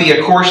there might be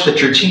a course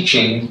that you're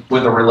teaching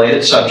with a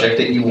related subject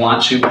that you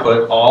want to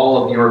put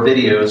all of your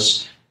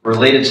videos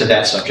related to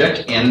that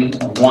subject in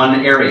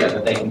one area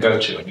that they can go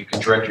to, and you can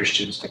direct your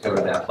students to go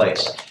to that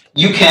place.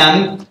 You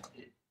can,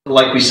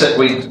 like we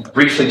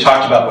briefly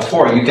talked about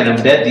before, you can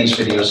embed these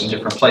videos in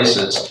different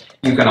places.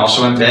 You can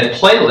also embed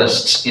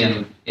playlists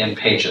in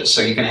pages,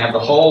 so you can have the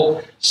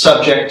whole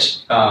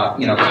subject,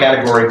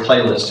 category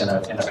playlist in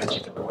a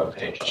particular web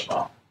page as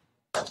well.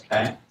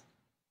 Okay.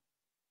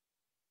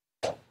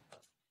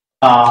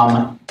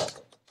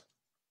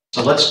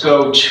 So let's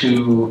go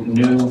to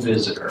new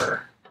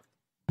visitor.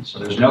 So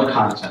there's no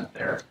content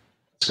there.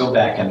 Let's go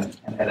back and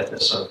edit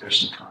this so that there's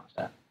some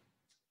content.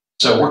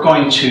 So we're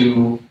going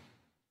to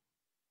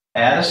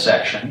add a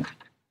section,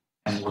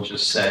 and we'll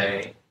just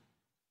say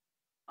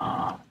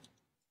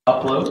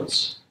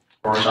uploads,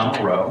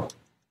 horizontal row.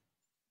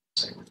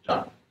 Say we're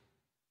done.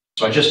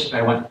 So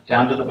I went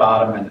down to the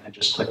bottom and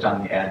just clicked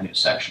on the add new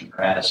section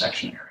or add a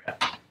section area.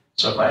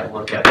 So if I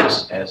look at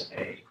this as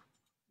a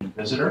new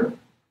visitor,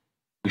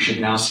 we should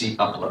now see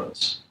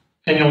uploads.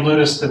 And you'll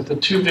notice that the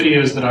 2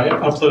 videos that I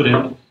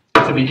uploaded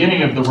at the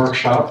beginning of the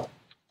workshop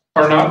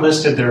are not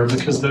listed there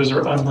because those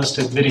are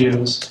unlisted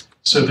videos.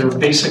 So they're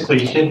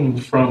basically hidden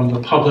from the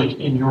public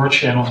in your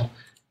channel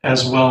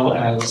as well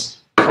as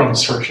from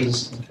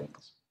searches and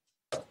things.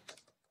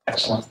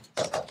 Excellent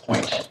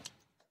point.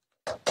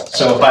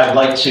 So if I'd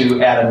like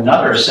to add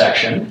another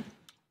section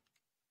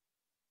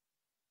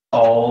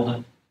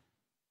called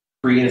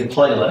created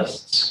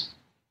playlists,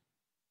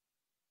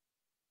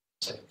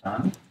 say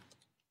done.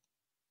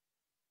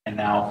 And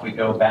now if we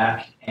go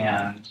back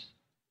and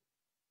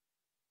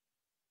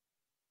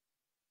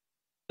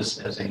this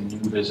as a new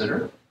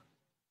visitor,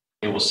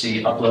 it will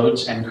see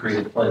uploads and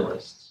created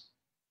playlists.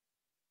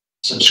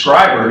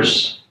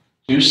 Subscribers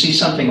do see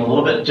something a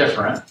little bit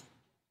different.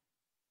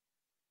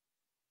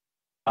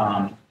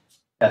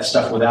 That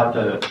stuff without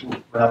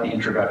the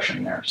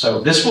introduction there.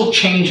 So this will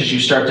change as you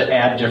start to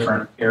add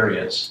different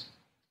areas.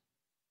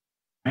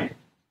 Right?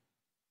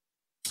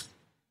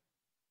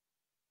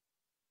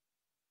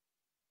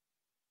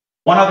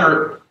 One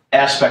other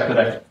aspect that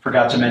I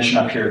forgot to mention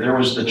up here, there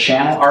was the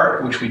channel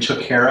art, which we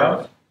took care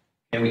of.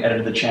 And we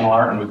edited the channel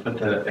art and we put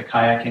the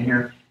kayak in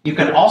here. You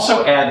can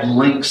also add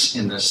links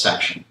in this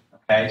section.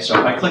 Okay, so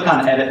if I click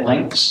on edit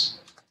links,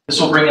 this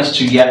will bring us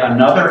to yet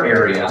another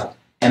area.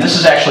 And this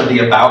is actually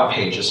the about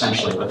page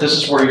essentially, but this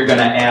is where you're going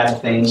to add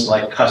things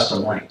like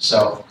custom links.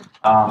 So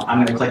I'm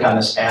going to click on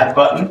this add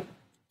button,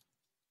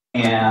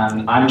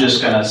 and I'm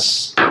just going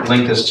to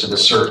link this to the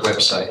CERT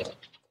website.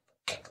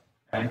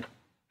 Okay,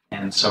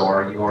 and so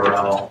our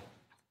URL,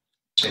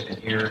 type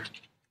in here.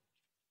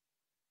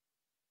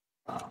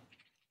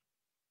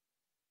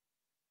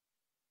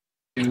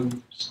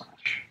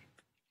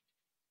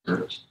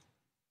 /CERT.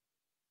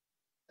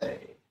 Say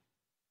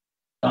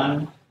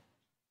done.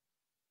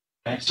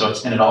 Okay, so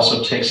and it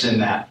also takes in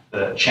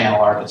the channel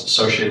art that's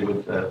associated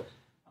with the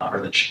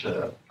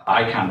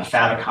icon, the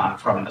favicon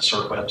from the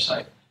CERT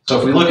website. So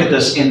if we look at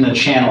this in the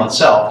channel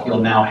itself, you'll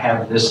now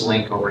have this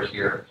link over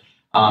here.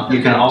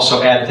 You can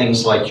also add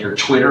things like your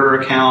Twitter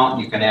account.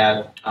 You can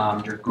add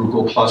your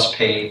Google Plus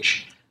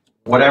page,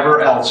 whatever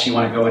else you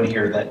want to go in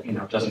here that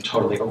doesn't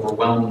totally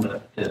overwhelm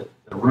the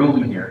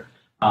room here.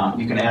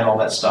 You can add all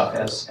that stuff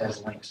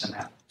as links in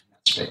that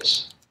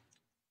space.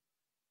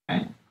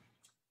 Okay.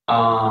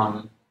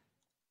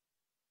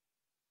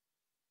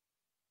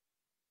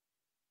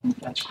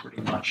 That's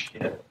pretty much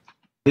it.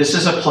 This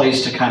is a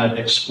place to kind of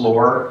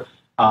explore.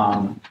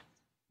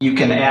 You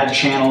can add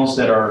channels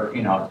that are,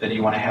 that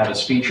you want to have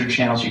as featured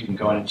channels. You can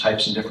go in and type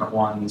some different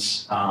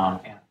ones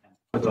and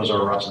put those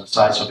over on the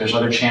side. So if there's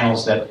other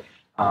channels that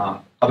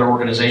other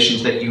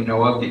organizations that you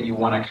know of that you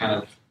want to kind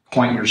of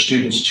point your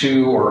students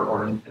to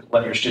or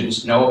let your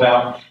students know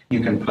about, you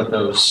can put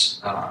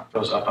those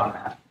up on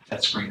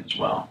that screen as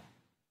well.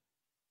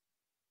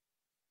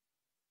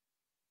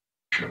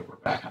 Sure, we're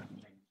back on.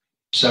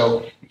 So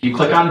if you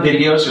click on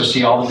videos, you'll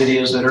see all the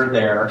videos that are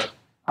there.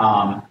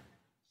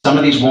 Some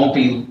of these won't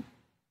be,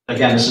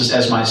 again, this is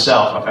as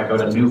myself. If I go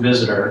to new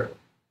visitor,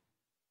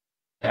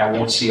 I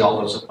won't see all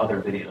those other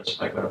videos.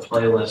 If I go to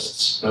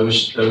playlists,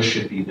 those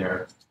should be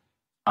there.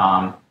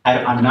 I'm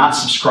not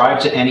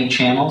subscribed to any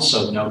channels,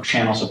 so no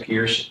channels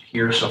appear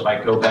here. So if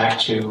I go back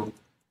to,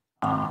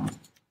 let's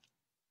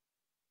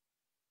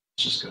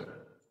just go to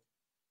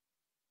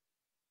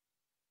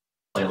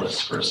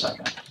playlists for a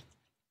second.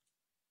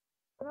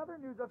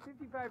 News, a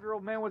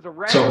 55-year-old man was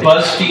arrested. So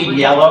BuzzFeed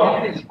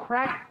yellow,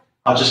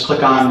 I'll just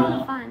click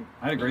on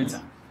I had a great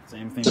time.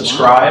 Same thing.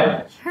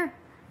 subscribe. Sure.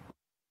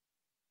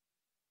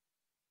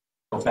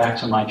 Go back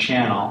to my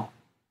channel.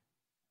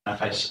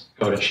 If I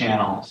go to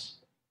channels,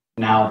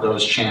 now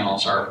those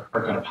channels are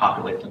going to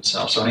populate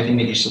themselves. So anything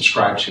that you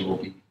subscribe to will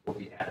be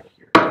added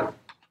here.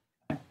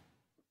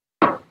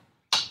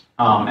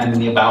 And then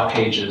the about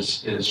page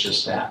is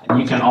just that. And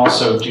you can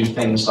also do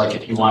things like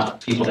if you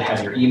want people to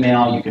have your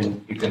email, you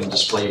can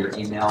display your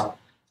email.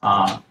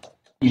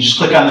 you just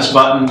click on this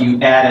button,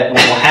 you add it.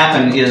 What will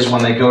happen is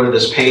when they go to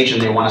this page and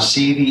they want to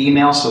see the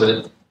email so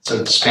that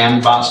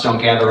spam bots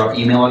don't gather up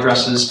email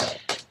addresses,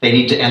 they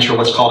need to enter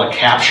what's called a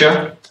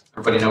CAPTCHA.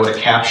 Everybody know what a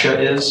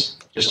CAPTCHA is?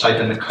 Just type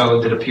in the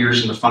code that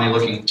appears in the funny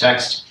looking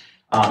text,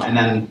 and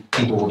then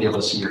people will be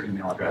able to see your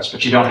email address.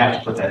 But you don't have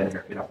to put that in here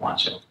if you don't want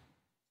to.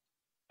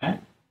 Okay?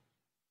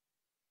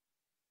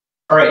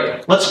 All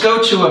right, let's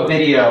go to a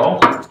video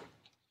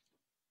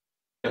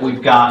that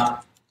we've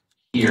got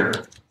here,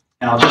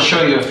 and I'll just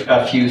show you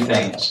a few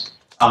things.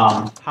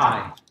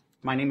 Hi,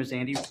 my name is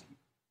Andy.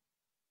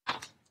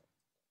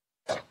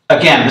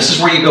 Again, this is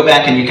where you go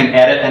back and you can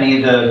edit any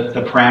of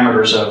the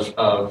parameters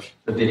of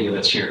the video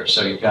that's here.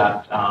 So you've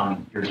got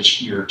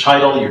your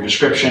title, your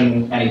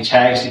description, any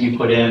tags that you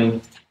put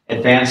in,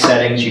 advanced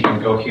settings. You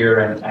can go here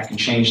and I can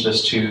change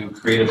this to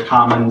Creative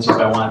Commons if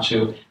I want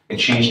to. I can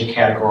change the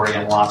category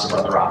and lots of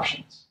other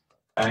options.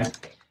 Okay.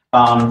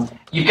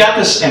 You've got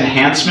this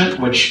enhancement,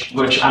 which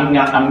I'm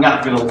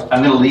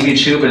gonna leave you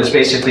to, but it's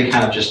basically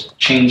kind of just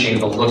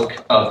changing the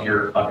look of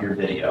your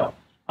video.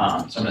 So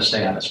I'm gonna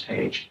stay on this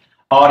page.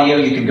 Audio,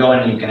 you can go in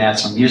and you can add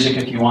some music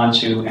if you want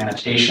to.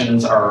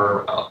 Annotations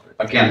are,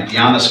 again,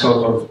 beyond the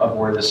scope of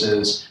where this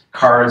is.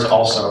 Cards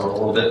also a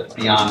little bit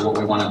beyond what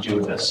we want to do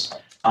with this.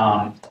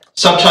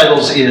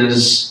 Subtitles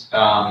is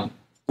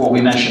what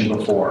we mentioned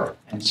before.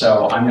 And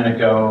so I'm going to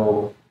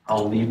go,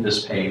 I'll leave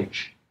this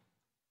page.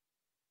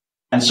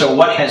 And so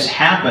what has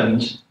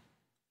happened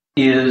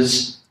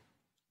is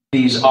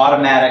these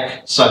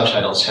automatic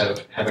subtitles have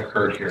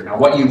occurred here. Now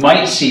what you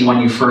might see when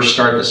you first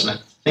start this, and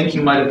I think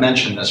you might have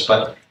mentioned this,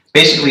 but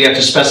basically you have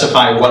to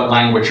specify what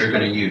language you're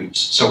going to use.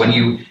 So when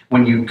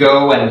you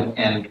go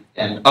and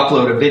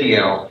upload a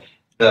video,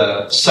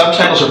 the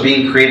subtitles are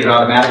being created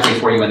automatically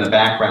for you in the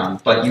background,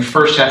 but you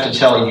first have to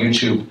tell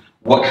YouTube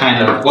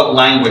what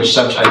language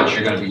subtitles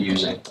you're going to be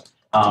using.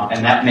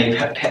 And that may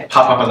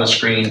pop up on the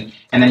screen,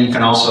 and then you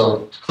can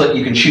also click,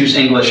 you can choose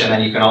English, and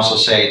then you can also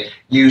say,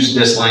 use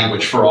this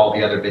language for all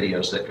the other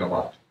videos that go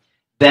up.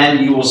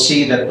 Then you will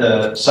see that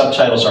the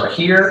subtitles are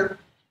here,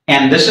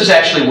 and this is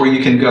actually where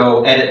you can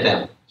go edit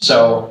them.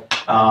 So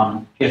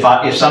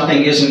if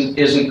something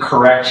isn't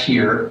correct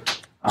here,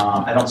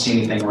 I don't see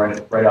anything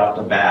right off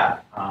the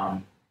bat.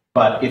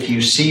 But if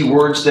you see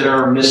words that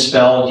are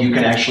misspelled, you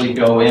can actually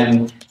go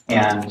in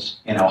and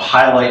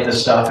highlight the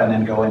stuff and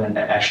then go in and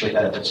actually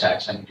edit the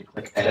text. I need to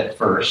click edit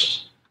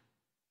first.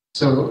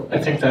 So I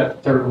think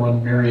that third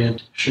one,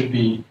 myriad, should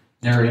be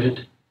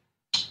narrated.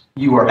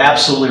 You are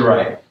absolutely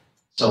right.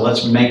 So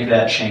let's make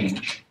that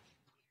change.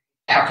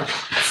 Okay.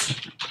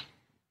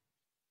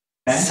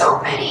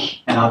 So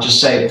many. And I'll just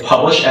say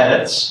publish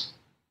edits.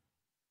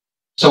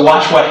 So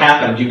watch what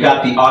happened. You've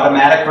got the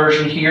automatic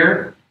version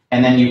here,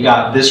 and then you've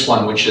got this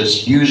one, which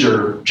is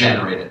user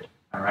generated.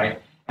 All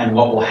right. And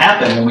what will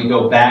happen when we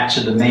go back to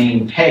the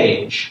main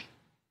page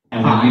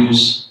and we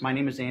use... My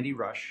name is Andy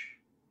Rush,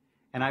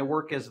 and I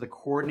work as the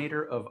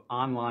coordinator of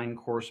online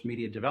course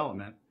media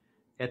development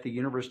at the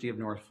University of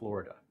North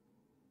Florida.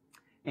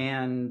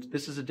 And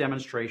this is a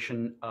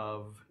demonstration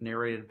of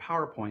narrated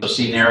PowerPoint. So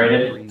see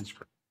narrated? Green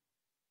screen.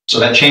 So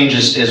that change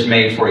is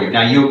made for you.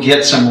 Now you'll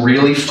get some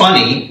really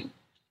funny,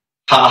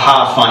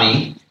 ha-ha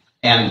funny,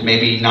 and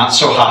maybe not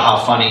so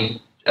ha-ha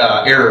funny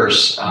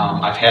errors.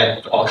 I've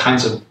had all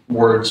kinds of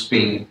words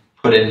being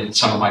put in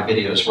some of my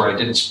videos where I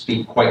didn't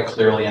speak quite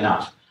clearly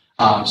enough.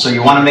 So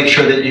you want to make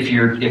sure that if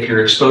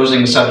you're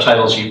exposing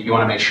subtitles, you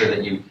want to make sure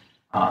that you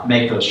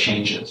make those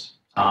changes.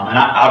 And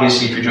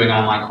obviously, if you're doing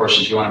online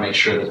courses, you want to make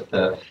sure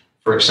that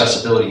for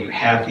accessibility, you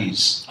have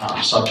these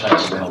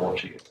subtitles available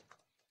to you.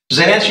 Does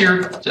that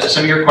answer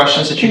some of your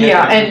questions that you had?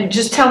 Yeah, and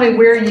just tell me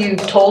where you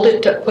told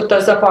it to put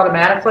those up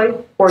automatically,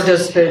 or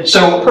does the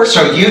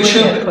person doing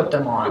it put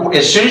them on?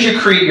 As soon as you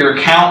create your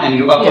account and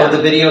you upload the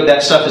video,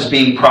 that stuff is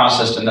being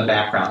processed in the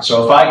background.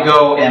 So if I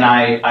go and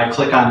I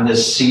click on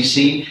this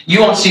CC, you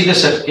won't see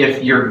this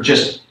if you're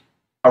just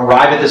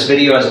arrive at this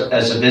video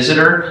as a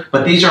visitor,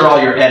 but these are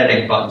all your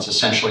editing buttons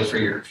essentially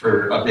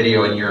for a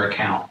video in your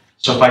account.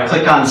 So if I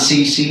click on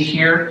CC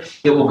here,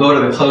 it will go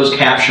to the closed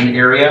caption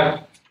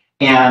area,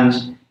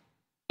 and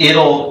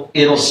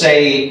it'll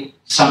say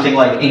something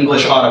like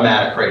English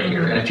automatic right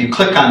here. And if you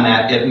click on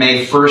that, it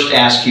may first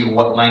ask you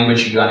what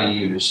language you're going to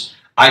use.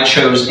 I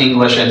chose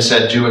English and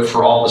said do it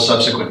for all the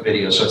subsequent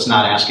videos, so it's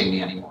not asking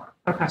me anymore.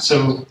 Okay.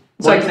 So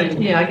I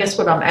guess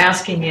what I'm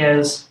asking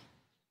is,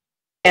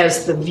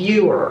 as the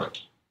viewer,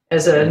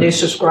 as a new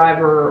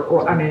subscriber,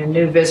 or a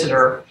new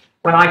visitor,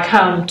 when I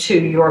come to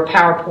your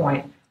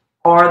PowerPoint,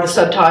 are the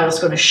subtitles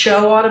going to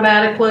show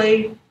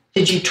automatically?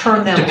 Did you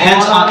turn them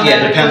on?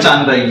 Yeah, it depends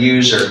on the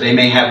user. They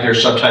may have their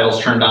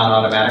subtitles turned on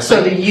automatically.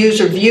 So the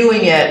user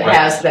viewing it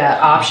has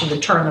that option to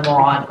turn them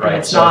on, and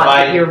it's not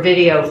that your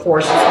video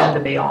forces them to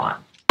be on.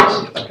 Let's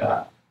see if I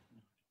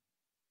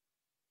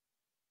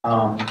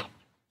got.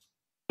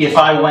 If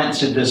I went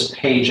to this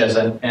page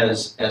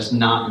as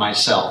not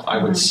myself,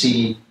 I would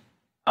see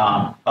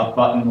a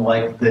button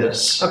like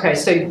this. Okay,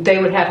 so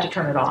they would have to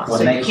turn it on. When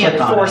so they you can't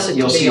click on force it to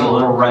be on. You'll see a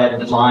little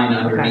red line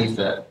underneath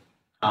it.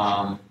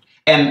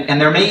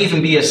 And there may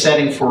even be a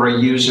setting for a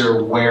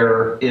user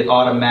where it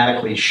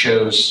automatically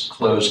shows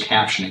closed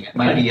captioning. It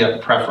might be a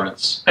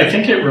preference. I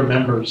think it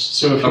remembers.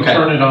 So if you Okay.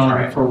 turn it on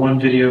Alright. for one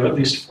video, at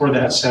least for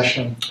that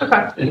session,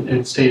 Okay.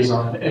 it stays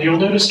on. And you'll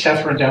notice,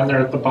 Catherine, down there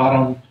at the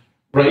bottom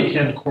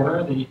right-hand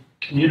corner, the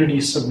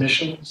community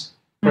submissions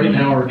right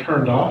now are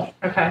turned off.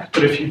 Okay.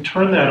 But if you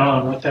turn that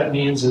on, what that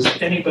means is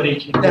anybody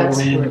can That's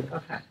go in good.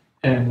 Okay.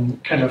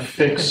 and kind of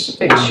fix,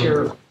 Fix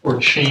your or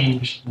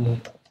change the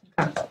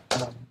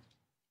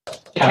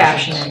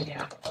captioning,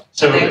 yeah.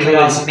 So That it could really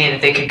also mean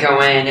that they could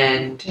go in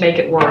and Make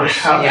it worse.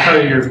 how,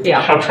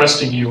 Yeah. how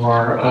trusting you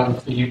are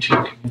of the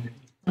YouTube community.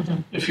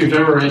 Mhm. If you've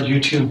ever had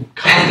YouTube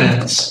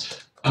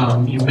comments,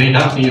 you may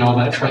not be all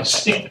that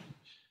trusting of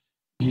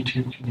the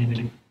YouTube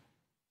community.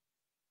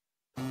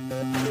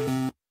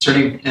 Is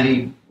there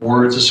any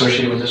words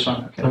associated with this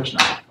one? Okay, there's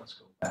not. Let's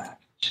go back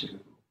to.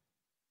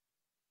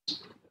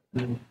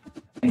 I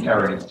think I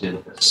already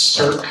did this.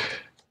 Circ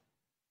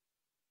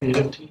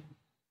creative team.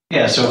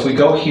 Yeah, so if we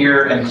go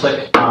here and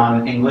click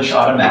on English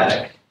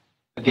Automatic,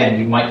 again,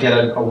 you might get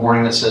a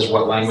warning that says,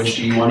 what language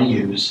do you want to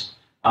use?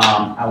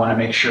 I want to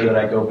make sure that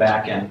I go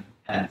back and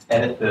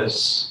edit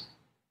this.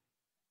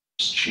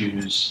 Just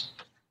choose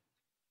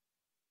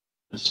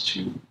this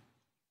to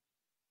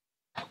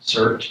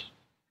insert,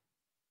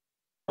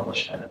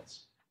 publish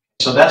edits.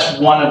 So that's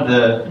one of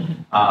the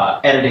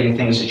editing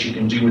things that you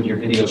can do with your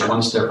videos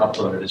once they're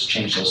uploaded, is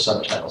change those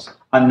subtitles.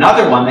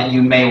 Another one that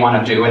you may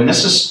want to do, and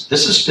this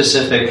is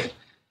specific,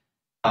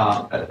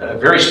 a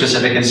very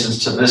specific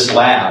instance to this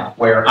lab,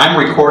 where I'm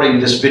recording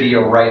this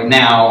video right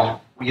now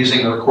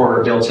using a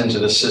recorder built into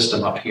the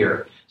system up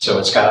here. So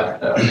it's got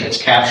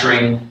it's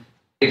capturing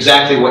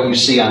exactly what you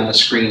see on the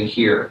screen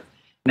here.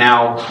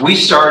 Now, we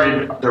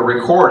started the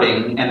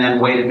recording and then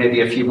waited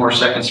maybe a few more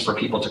seconds for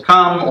people to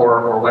come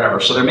or whatever.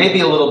 So there may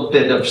be a little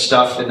bit of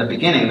stuff in the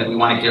beginning that we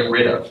want to get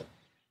rid of.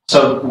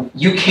 So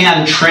you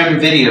can trim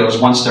videos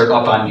once they're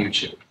up on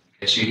YouTube.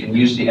 Okay, so you can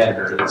use the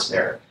editor that's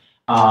there.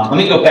 Let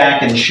me go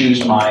back and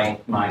choose my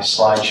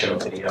slideshow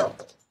video,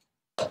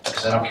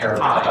 because I don't care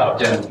about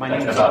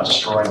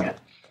destroying it.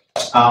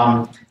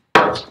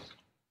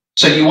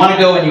 So you want to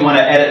go and you want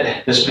to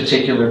edit this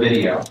particular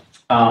video.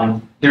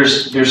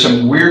 There's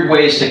some weird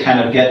ways to kind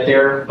of get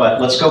there,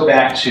 but let's go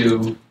back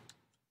to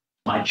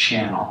my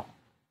channel,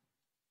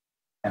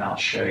 and I'll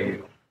show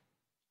you.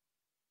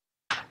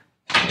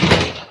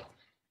 If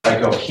I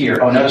go here,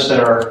 oh, notice that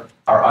our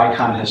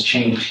icon has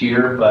changed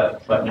here,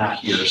 but not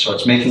here, so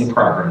it's making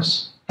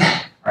progress. All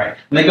right,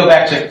 let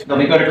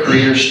me go to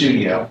Creator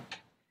Studio,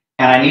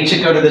 and I need to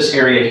go to this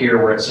area here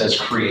where it says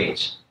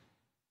Create.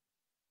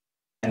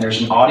 And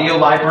there's an audio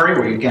library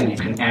where, again, you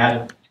can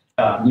add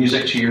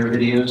music to your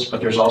videos,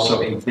 but there's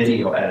also a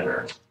video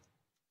editor.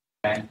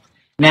 Okay?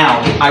 Now,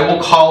 I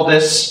will call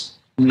this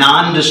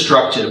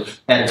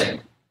non-destructive editing.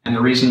 And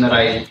the reason that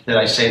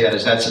I say that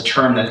is that's a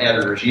term that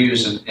editors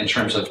use in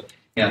terms of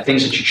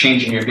things that you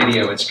change in your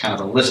video. It's kind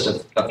of a list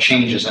of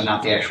changes and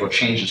not the actual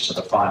changes to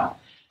the file.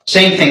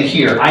 Same thing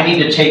here. I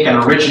need to take an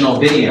original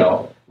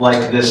video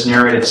like this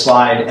narrated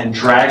slide and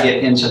drag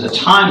it into the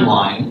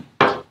timeline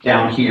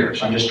down here.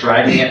 So I'm just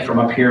dragging it from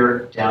up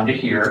here down to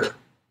here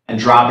and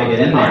dropping it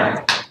in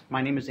there.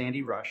 My name is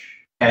Andy Rush.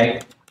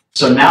 Okay.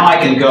 So now I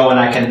can go and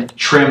I can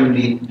trim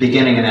the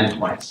beginning and end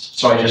points.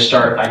 So I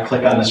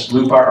click on this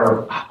blue bar,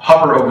 or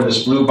hover over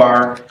this blue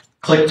bar,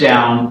 click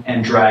down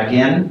and drag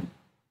in.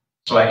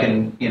 So I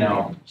can,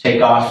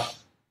 take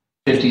off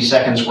 50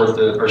 seconds worth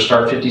of, or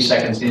start 50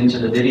 seconds into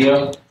the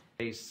video.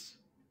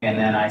 And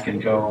then I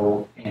can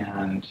go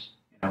and,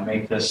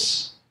 make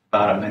this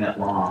about a minute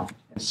long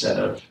instead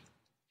of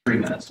 3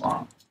 minutes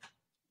long.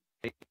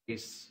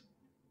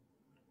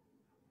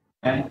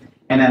 Okay.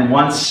 And then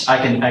once I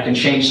can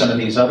change some of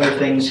these other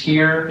things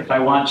here if I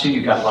want to.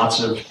 You've got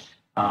lots of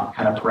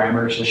kind of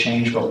parameters to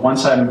change. But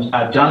once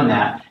I've done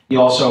that,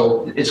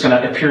 it's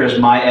going to appear as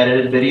my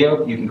edited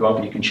video. You can go up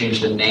and you can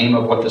change the name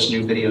of what this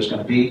new video is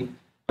going to be.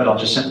 But I'll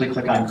just simply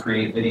click on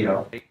Create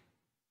Video.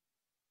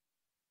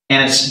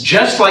 And it's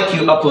just like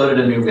you uploaded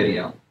a new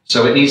video.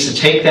 So it needs to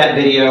take that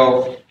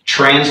video,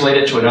 translate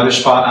it to another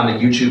spot on the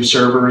YouTube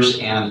servers,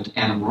 and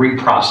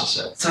reprocess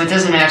it. so it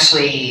doesn't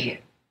actually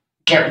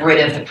get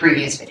rid of the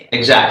previous video.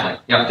 Exactly.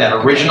 Yep,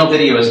 that original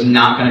video is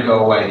not going to go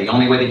away. The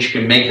only way that you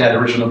can make that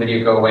original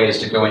video go away is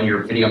to go in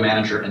your video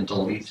manager and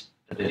delete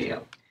the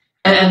video.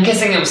 And I'm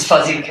guessing it was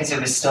fuzzy because it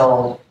was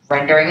still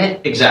rendering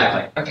it?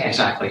 Exactly. Okay.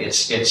 Exactly.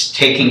 It's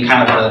taking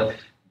kind of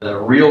the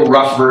real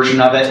rough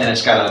version of it, and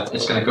it's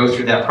going to go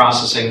through that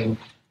processing.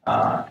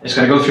 It's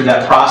going to go through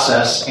that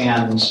process,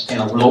 and in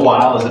a little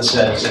while, as it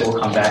says, it will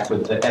come back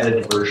with the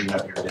edited version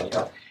of your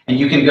video. And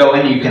you can go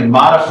in and you can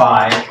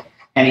modify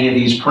any of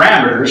these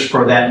parameters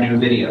for that new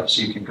video.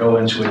 So you can go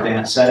into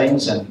advanced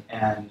settings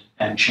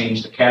and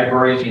change the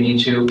category if you need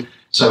to.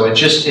 So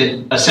it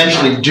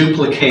essentially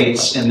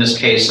duplicates, in this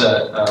case,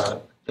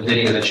 the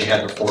video that you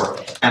had before.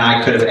 And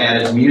I could have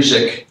added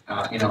music,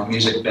 a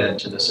music bed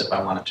to this if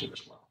I wanted to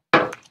as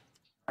well.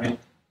 Right?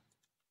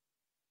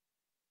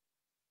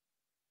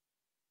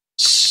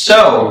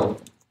 So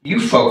you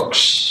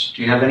folks,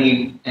 do you have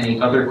any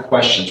other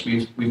questions?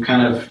 We've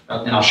kind of,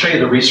 and I'll show you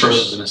the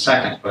resources in a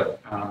second, but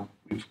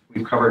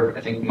we've covered,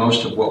 I think,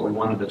 most of what we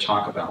wanted to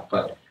talk about.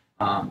 But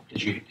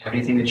did you have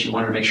anything that you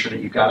wanted to make sure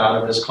that you got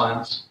out of this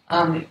class?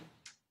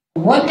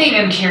 One thing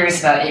I'm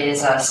curious about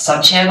is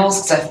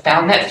sub-channels, because I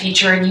found that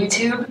feature in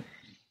YouTube,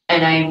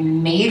 and I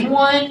made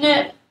one,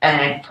 and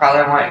I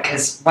probably want,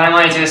 because what I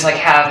want to do is like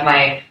have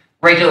my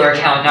regular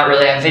account, not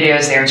really have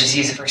videos there, just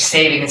use it for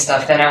saving and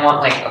stuff. Then I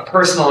want like a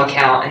personal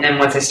account, and then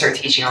once I start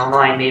teaching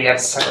online, maybe I have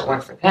a separate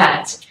one for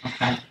that.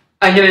 Okay.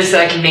 I noticed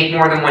that I can make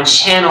more than one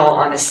channel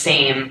on the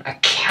same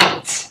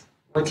account.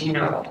 What do you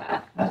know about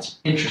that? That's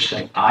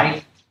interesting.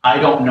 I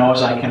don't know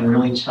as I can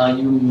really tell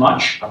you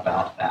much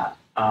about that.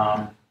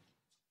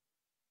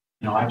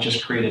 I've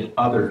just created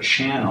other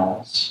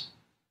channels,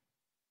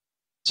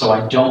 so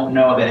I don't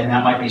know that, and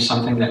that might be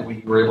something that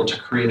we were able to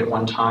create at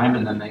one time,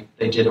 and then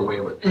they did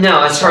away with it.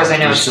 No, as far as I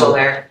know, it's still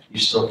there. You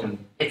still can.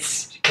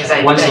 It's because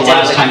I. When's the did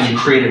last like, time you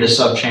created a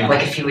sub channel?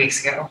 Like a few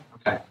weeks ago.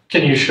 Okay.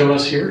 Can you show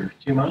us here? Do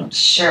you mind?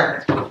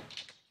 Sure.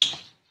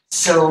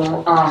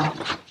 So,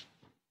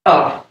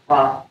 oh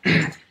well,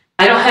 I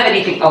don't have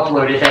anything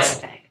uploaded. That's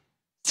the thing.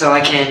 So I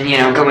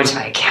can, go into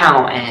my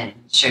account and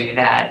show you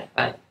that,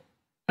 but.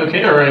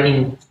 Okay, or I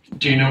mean,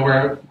 do you know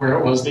where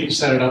it was that you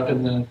set it up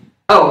in the?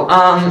 Oh,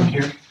 from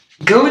here?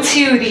 Go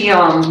to the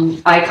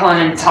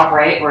icon in the top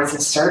right where it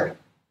says start.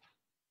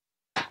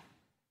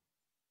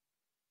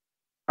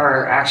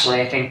 Or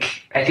actually, I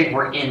think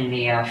we're in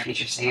the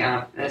features thing.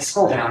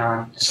 Scroll down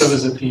on. So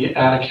is it the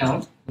ad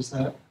account? Was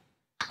that?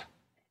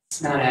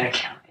 It's not ad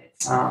account.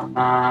 It's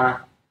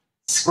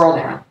scroll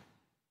down.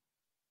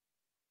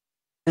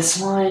 This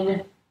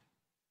one.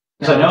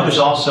 Because I know there's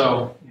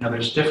also,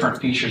 there's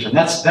different features, and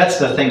that's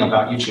the thing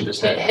about YouTube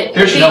is that Hit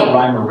there's no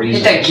rhyme or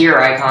reason. Hit that gear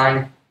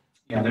icon.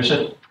 Yeah, there's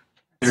an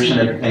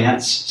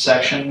advanced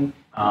section.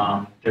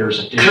 There's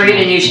additional.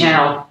 Create a new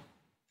channel.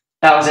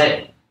 That was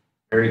it.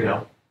 There you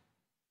go.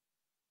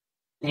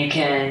 You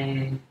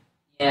can,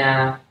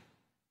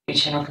 new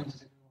channel comes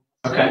with a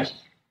Google. Okay.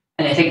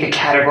 And I think the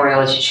category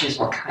lets you choose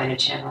what kind of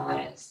channel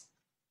it is.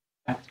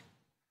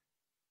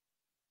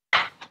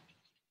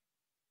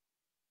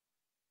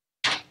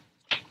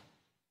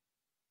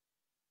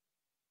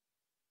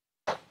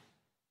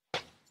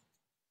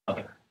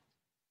 Other.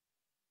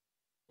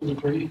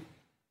 Agree.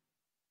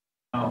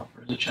 Oh,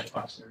 there's a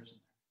checkbox there, isn't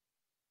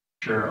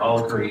there? Sure,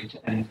 I'll agree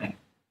to anything.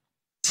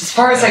 As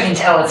far as I can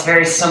tell, it's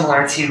very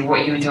similar to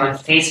what you would do on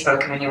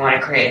Facebook when you want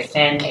to create a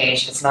fan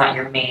page that's not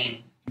your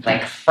main,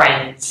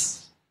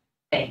 friends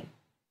thing.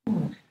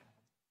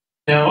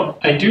 Now,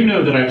 I do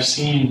know that I've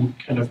seen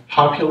kind of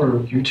popular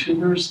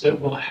YouTubers that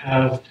will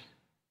have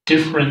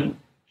different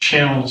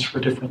channels for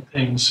different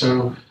things.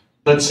 So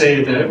let's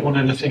say that one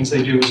of the things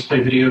they do is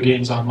play video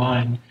games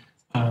online,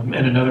 and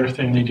another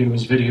thing they do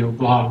is video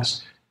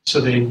blogs. So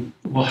they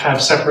will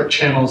have separate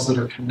channels that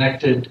are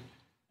connected,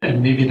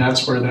 and maybe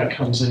that's where that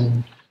comes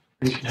in.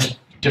 You can have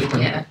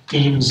different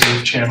themes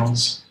of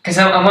channels. Because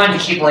I wanted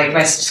to keep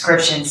my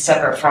subscription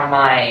separate from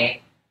my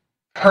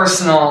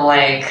personal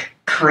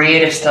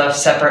creative stuff,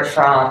 separate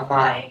from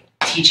my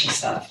teaching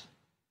stuff.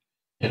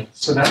 Yeah,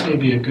 so that may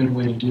be a good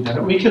way to do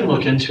that. We can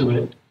look into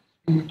it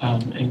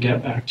and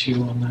get back to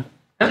you on that.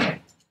 Okay.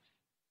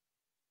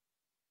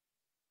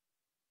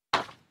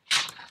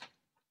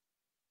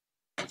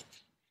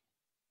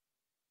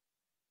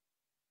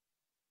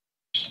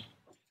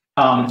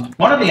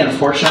 One of the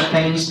unfortunate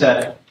things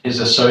that is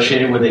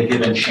associated with a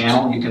given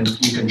channel, you can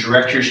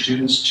direct your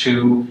students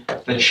to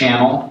the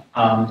channel,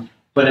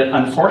 but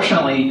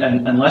unfortunately,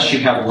 unless you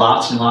have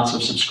lots and lots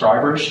of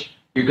subscribers,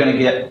 you're going to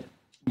get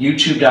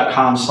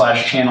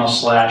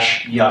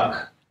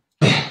youtube.com/channel/yuck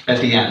at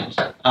the end.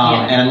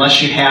 And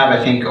unless you have,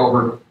 I think,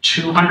 over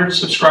 200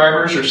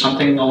 subscribers or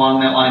something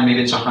along that line,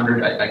 maybe it's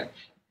 100,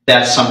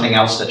 that's something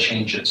else that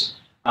changes.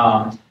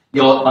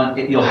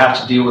 You'll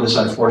have to deal with this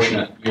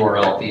unfortunate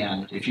URL at the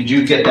end. If you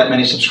do get that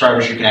many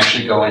subscribers, you can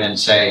actually go in and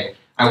say,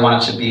 I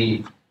want it to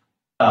be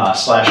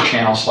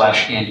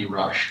 /channel/Andy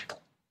Rush.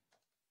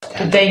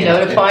 Did they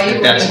notify you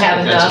when you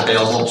have enough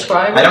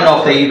subscribers? I don't know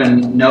if they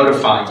even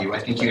notify you. I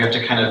think you have to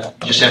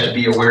just have to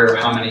be aware of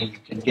how many you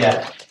can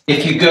get.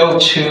 If you go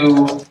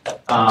to,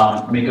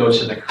 let me go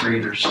to the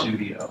Creator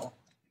Studio.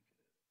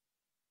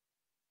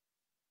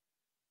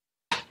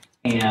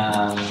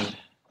 And let's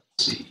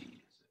see.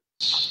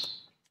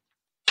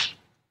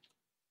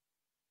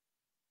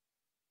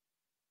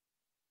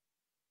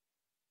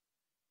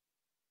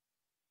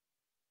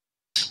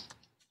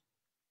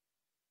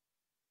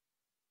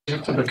 You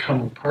have to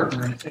become a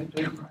partner, I think.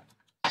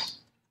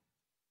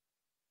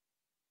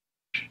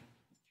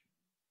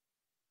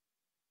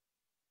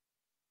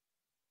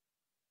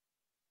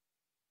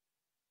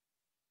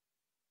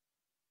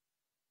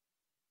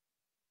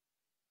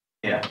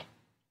 Yeah.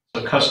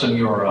 So custom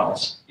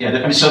URLs.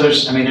 Yeah. So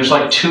there's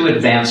like two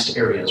advanced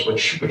areas,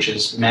 which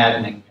is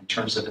maddening in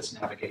terms of its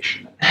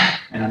navigation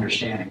and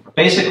understanding. But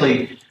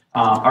basically,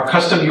 our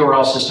custom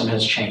URL system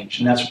has changed,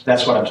 and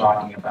that's what I'm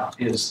talking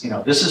about. Is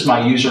this is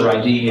my user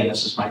ID and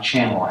this is my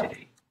channel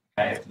ID.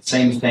 Okay. The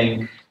same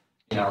thing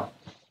your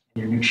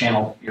new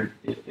channel,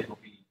 it'll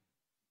be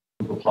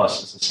Google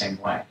Plus is the same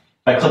way.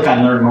 If I click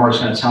on Learn More, it's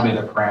going to tell me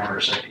the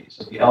parameters of these.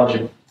 So the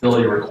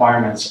eligibility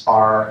requirements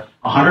are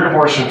 100 or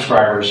more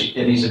subscribers.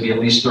 It needs to be at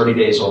least 30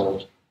 days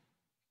old.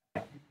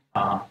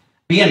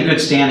 Be in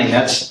good standing.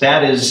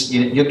 That is,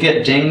 you'll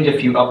get dinged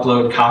if you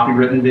upload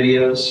copywritten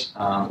videos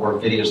or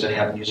videos that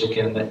have music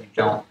in that you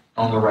don't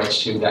own the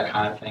rights to, that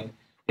kind of thing.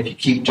 If you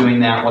keep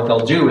doing that, what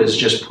they'll do is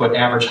just put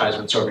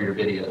advertisements over your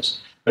videos.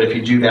 But if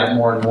you do that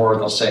more and more,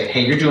 they'll say,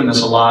 hey, you're doing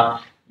this a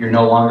lot. You're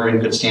no longer in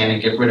good standing.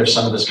 Get rid of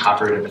some of this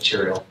copyrighted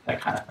material, that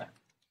kind of thing.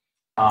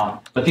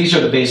 But these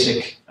are the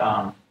basic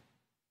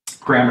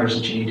parameters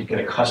that you need to get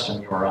a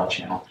custom URL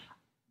channel.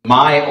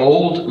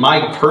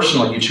 My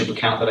personal YouTube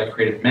account that I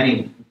created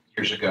many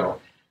years ago,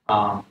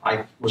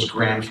 I was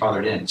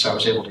grandfathered in, so I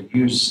was able to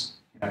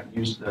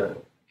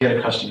get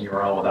a custom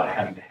URL without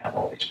having to have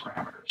all these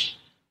parameters.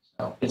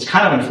 So it's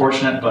kind of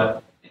unfortunate,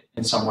 but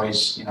in some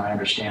ways, I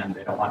understand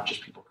they don't want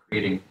just people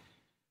creating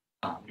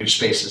new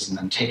spaces and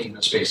then taking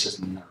those spaces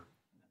and their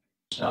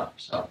stuff.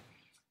 So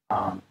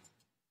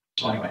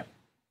anyway,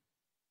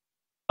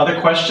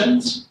 other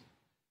questions?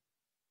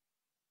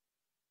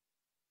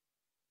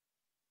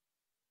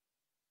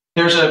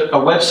 There's a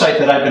website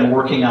that I've been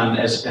working on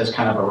as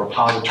kind of a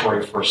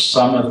repository for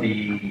some of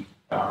the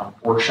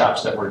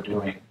workshops that we're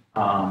doing.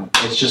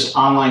 It's just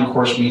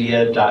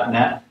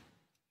onlinecoursemedia.net.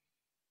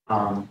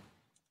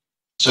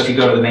 So if you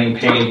go to the main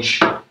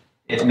page,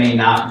 it may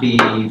not be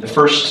the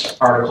first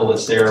article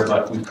that's there,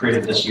 but we've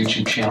created this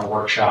YouTube channel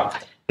workshop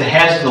that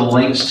has the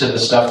links to the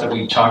stuff that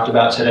we talked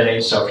about today.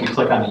 So if you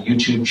click on the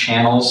YouTube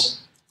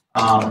channels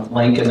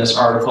link in this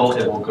article,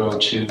 it will go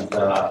to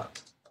the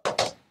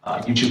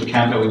YouTube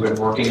account that we've been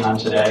working on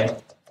today.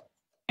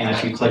 And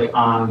if you click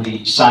on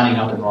the signing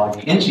up and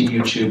logging into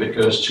YouTube, it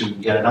goes to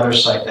yet another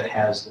site that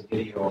has the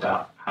video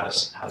about how to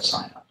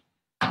sign up.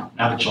 Not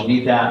that you'll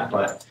need that,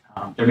 but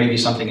there may be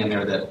something in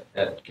there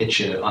that gets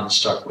you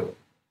unstuck with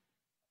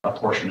a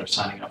portion of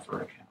signing up for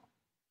an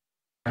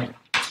account.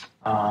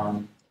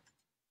 Right?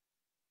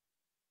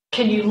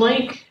 Can you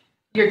link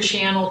your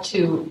channel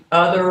to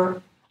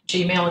other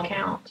Gmail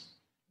accounts?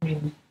 I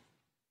mean,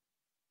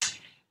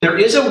 there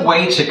is a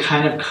way to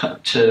kind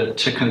of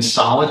to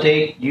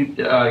consolidate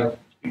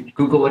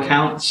Google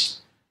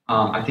accounts.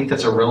 I think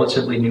that's a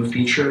relatively new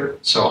feature,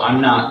 so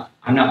I'm not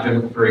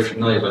very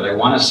familiar, but I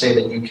want to say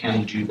that you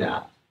can do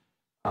that.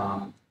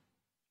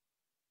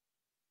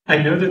 I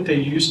know that they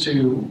used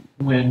to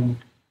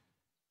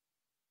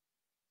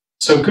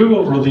so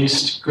Google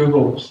released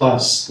Google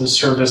Plus, the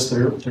service,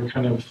 their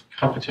kind of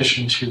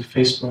competition to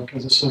Facebook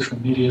as a social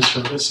media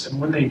service, and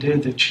when they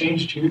did, they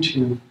changed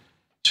YouTube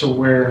to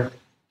where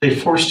they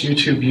forced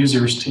YouTube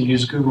users to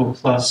use Google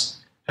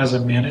Plus as a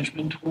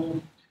management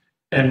tool.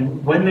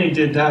 And when they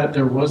did that,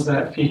 there was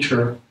that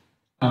feature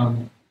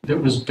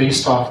that was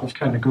based off of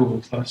kind of Google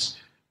Plus,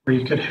 where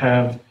you could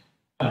have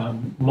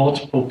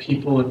multiple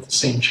people at the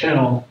same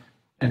channel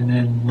and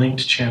then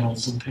linked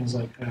channels and things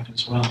like that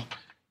as well.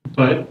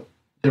 But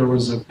there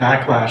was a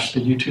backlash. The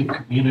YouTube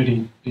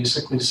community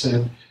basically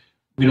said,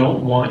 we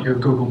don't want your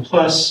Google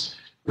Plus,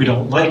 we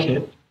don't like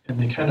it, and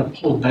they kind of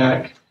pulled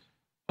back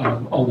a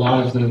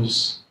lot of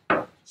those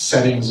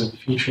settings and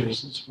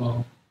features as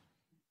well.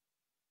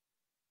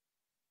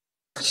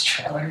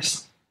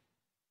 Trailers.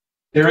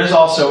 There is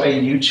also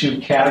a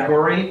YouTube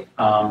category.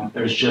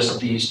 There's just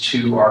these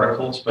two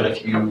articles, but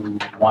if you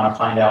want to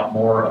find out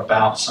more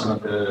about some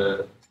of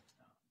the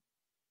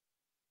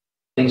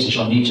things that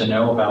you'll need to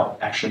know about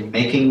actually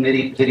making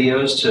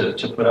videos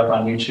to put up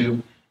on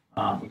YouTube,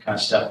 we kind of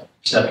step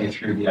you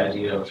through the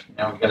idea of, you've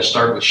got to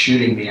start with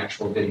shooting the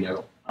actual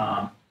video,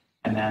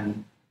 and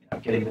then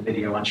getting the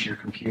video onto your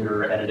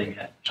computer, editing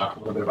it, talk a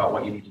little bit about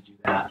what you need to do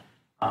that,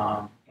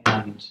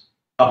 and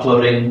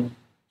uploading,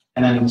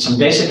 and then some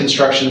basic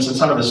instructions, and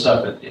some of the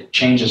stuff, it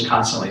changes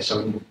constantly, so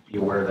we need to be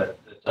aware that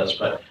it does.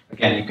 But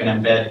again, you can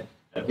embed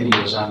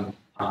videos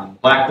on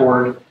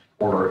Blackboard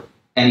or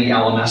any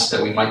LMS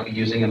that we might be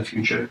using in the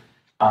future,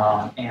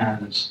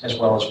 and as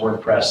well as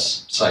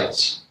WordPress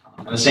sites.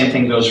 And the same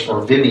thing goes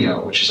for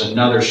Vimeo, which is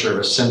another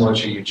service similar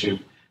to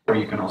YouTube, where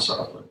you can also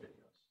upload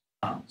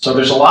videos. So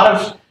there's a lot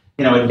of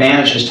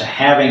advantages to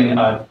having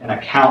an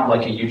account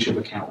like a YouTube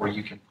account where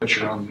you can put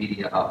your own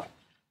media up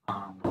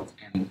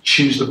and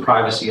choose the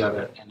privacy of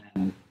it, and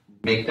then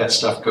make that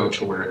stuff go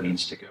to where it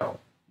needs to go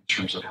in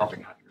terms of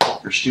helping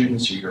out your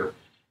students or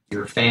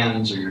your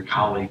fans or your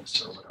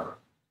colleagues or whatever.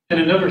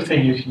 And another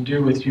thing you can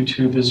do with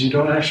YouTube is you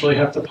don't actually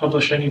have to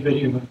publish any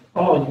video at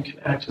all. You can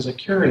act as a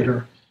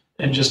curator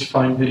and just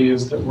find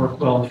videos that work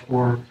well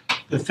for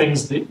the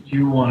things that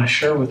you want to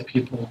share with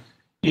people,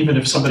 even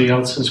if somebody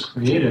else has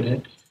created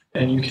it.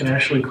 And you can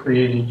actually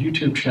create a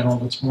YouTube channel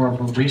that's more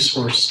of a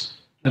resource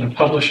than a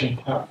publishing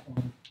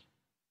platform.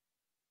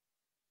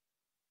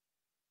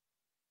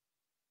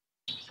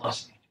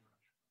 Plus,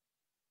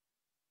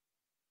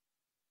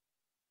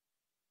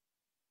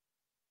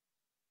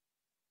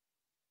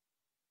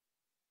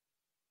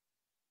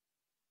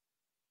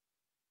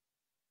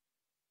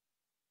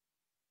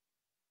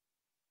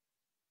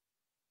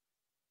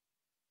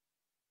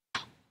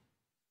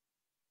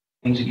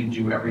 things that you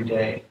do every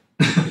day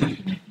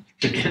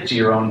to get to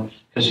your own,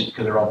 because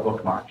they're all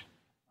bookmarked.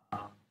 I'm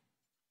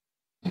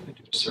going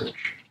to do a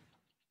search.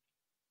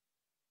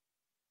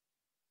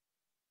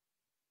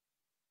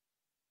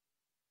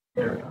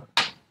 There we go.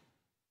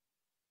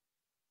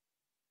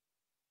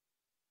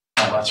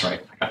 Oh, that's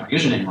right. I got my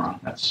username wrong.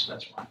 That's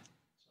why.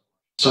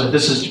 So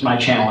this is my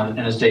channel, and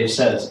as Dave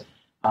says,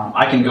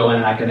 I can go in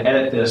and I can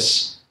edit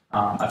this.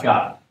 I've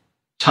got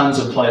tons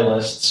of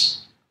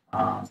playlists,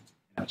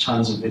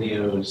 tons of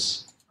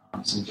videos,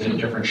 some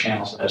different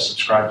channels that I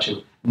subscribe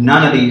to.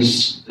 None of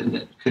these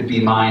could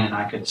be mine, and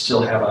I could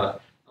still have a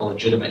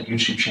legitimate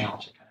YouTube channel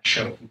to kind of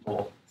show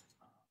people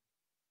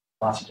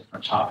lots of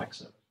different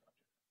topics.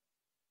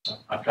 So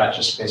I've got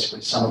just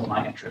basically some of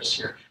my interests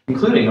here,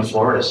 including the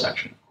Florida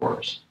section, of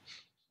course.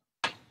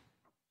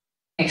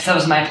 Because that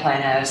was my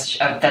plan.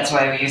 That's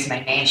what I would use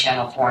my main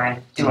channel for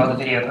and do all the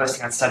video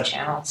posting on sub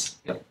channels.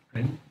 Yep.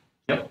 Right.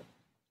 Yep.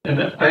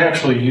 And I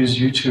actually use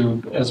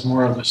YouTube as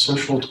more of a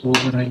social tool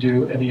than I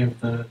do any of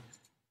the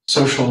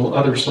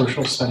other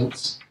social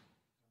sites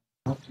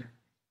out there.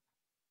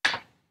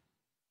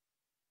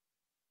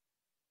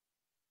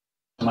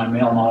 My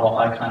male model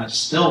icon is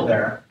still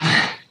there,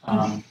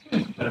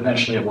 but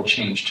eventually it will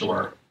change to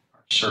our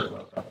CERT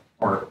logo,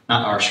 or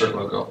not our CERT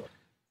logo,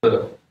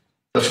 the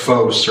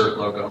faux CERT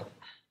logo.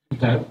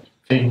 That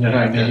thing that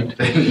I made.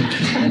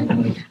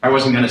 I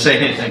wasn't going to say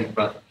anything,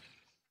 but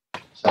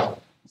so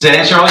does that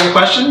answer all your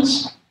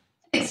questions?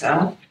 I think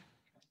so.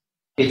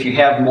 If you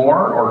have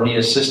more or need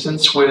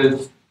assistance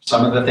with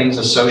some of the things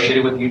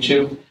associated with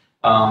YouTube,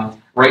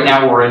 right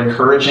now we're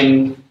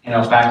encouraging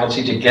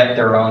faculty to get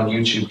their own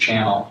YouTube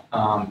channel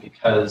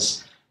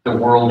because the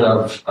world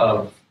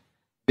of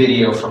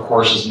video for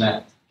courses and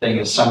that thing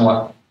is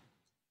somewhat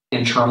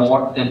in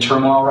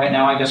turmoil right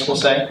now, I guess we'll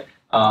say.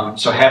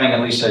 So having at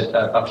least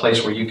a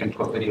place where you can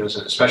put videos,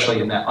 especially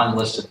in that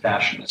unlisted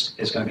fashion,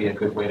 is going to be a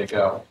good way to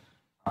go.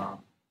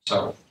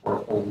 So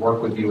we'll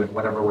work with you in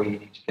whatever way you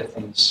need to get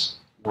things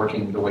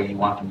working the way you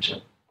want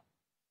them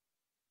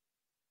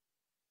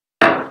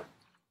to.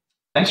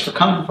 Thanks for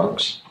coming,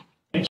 folks.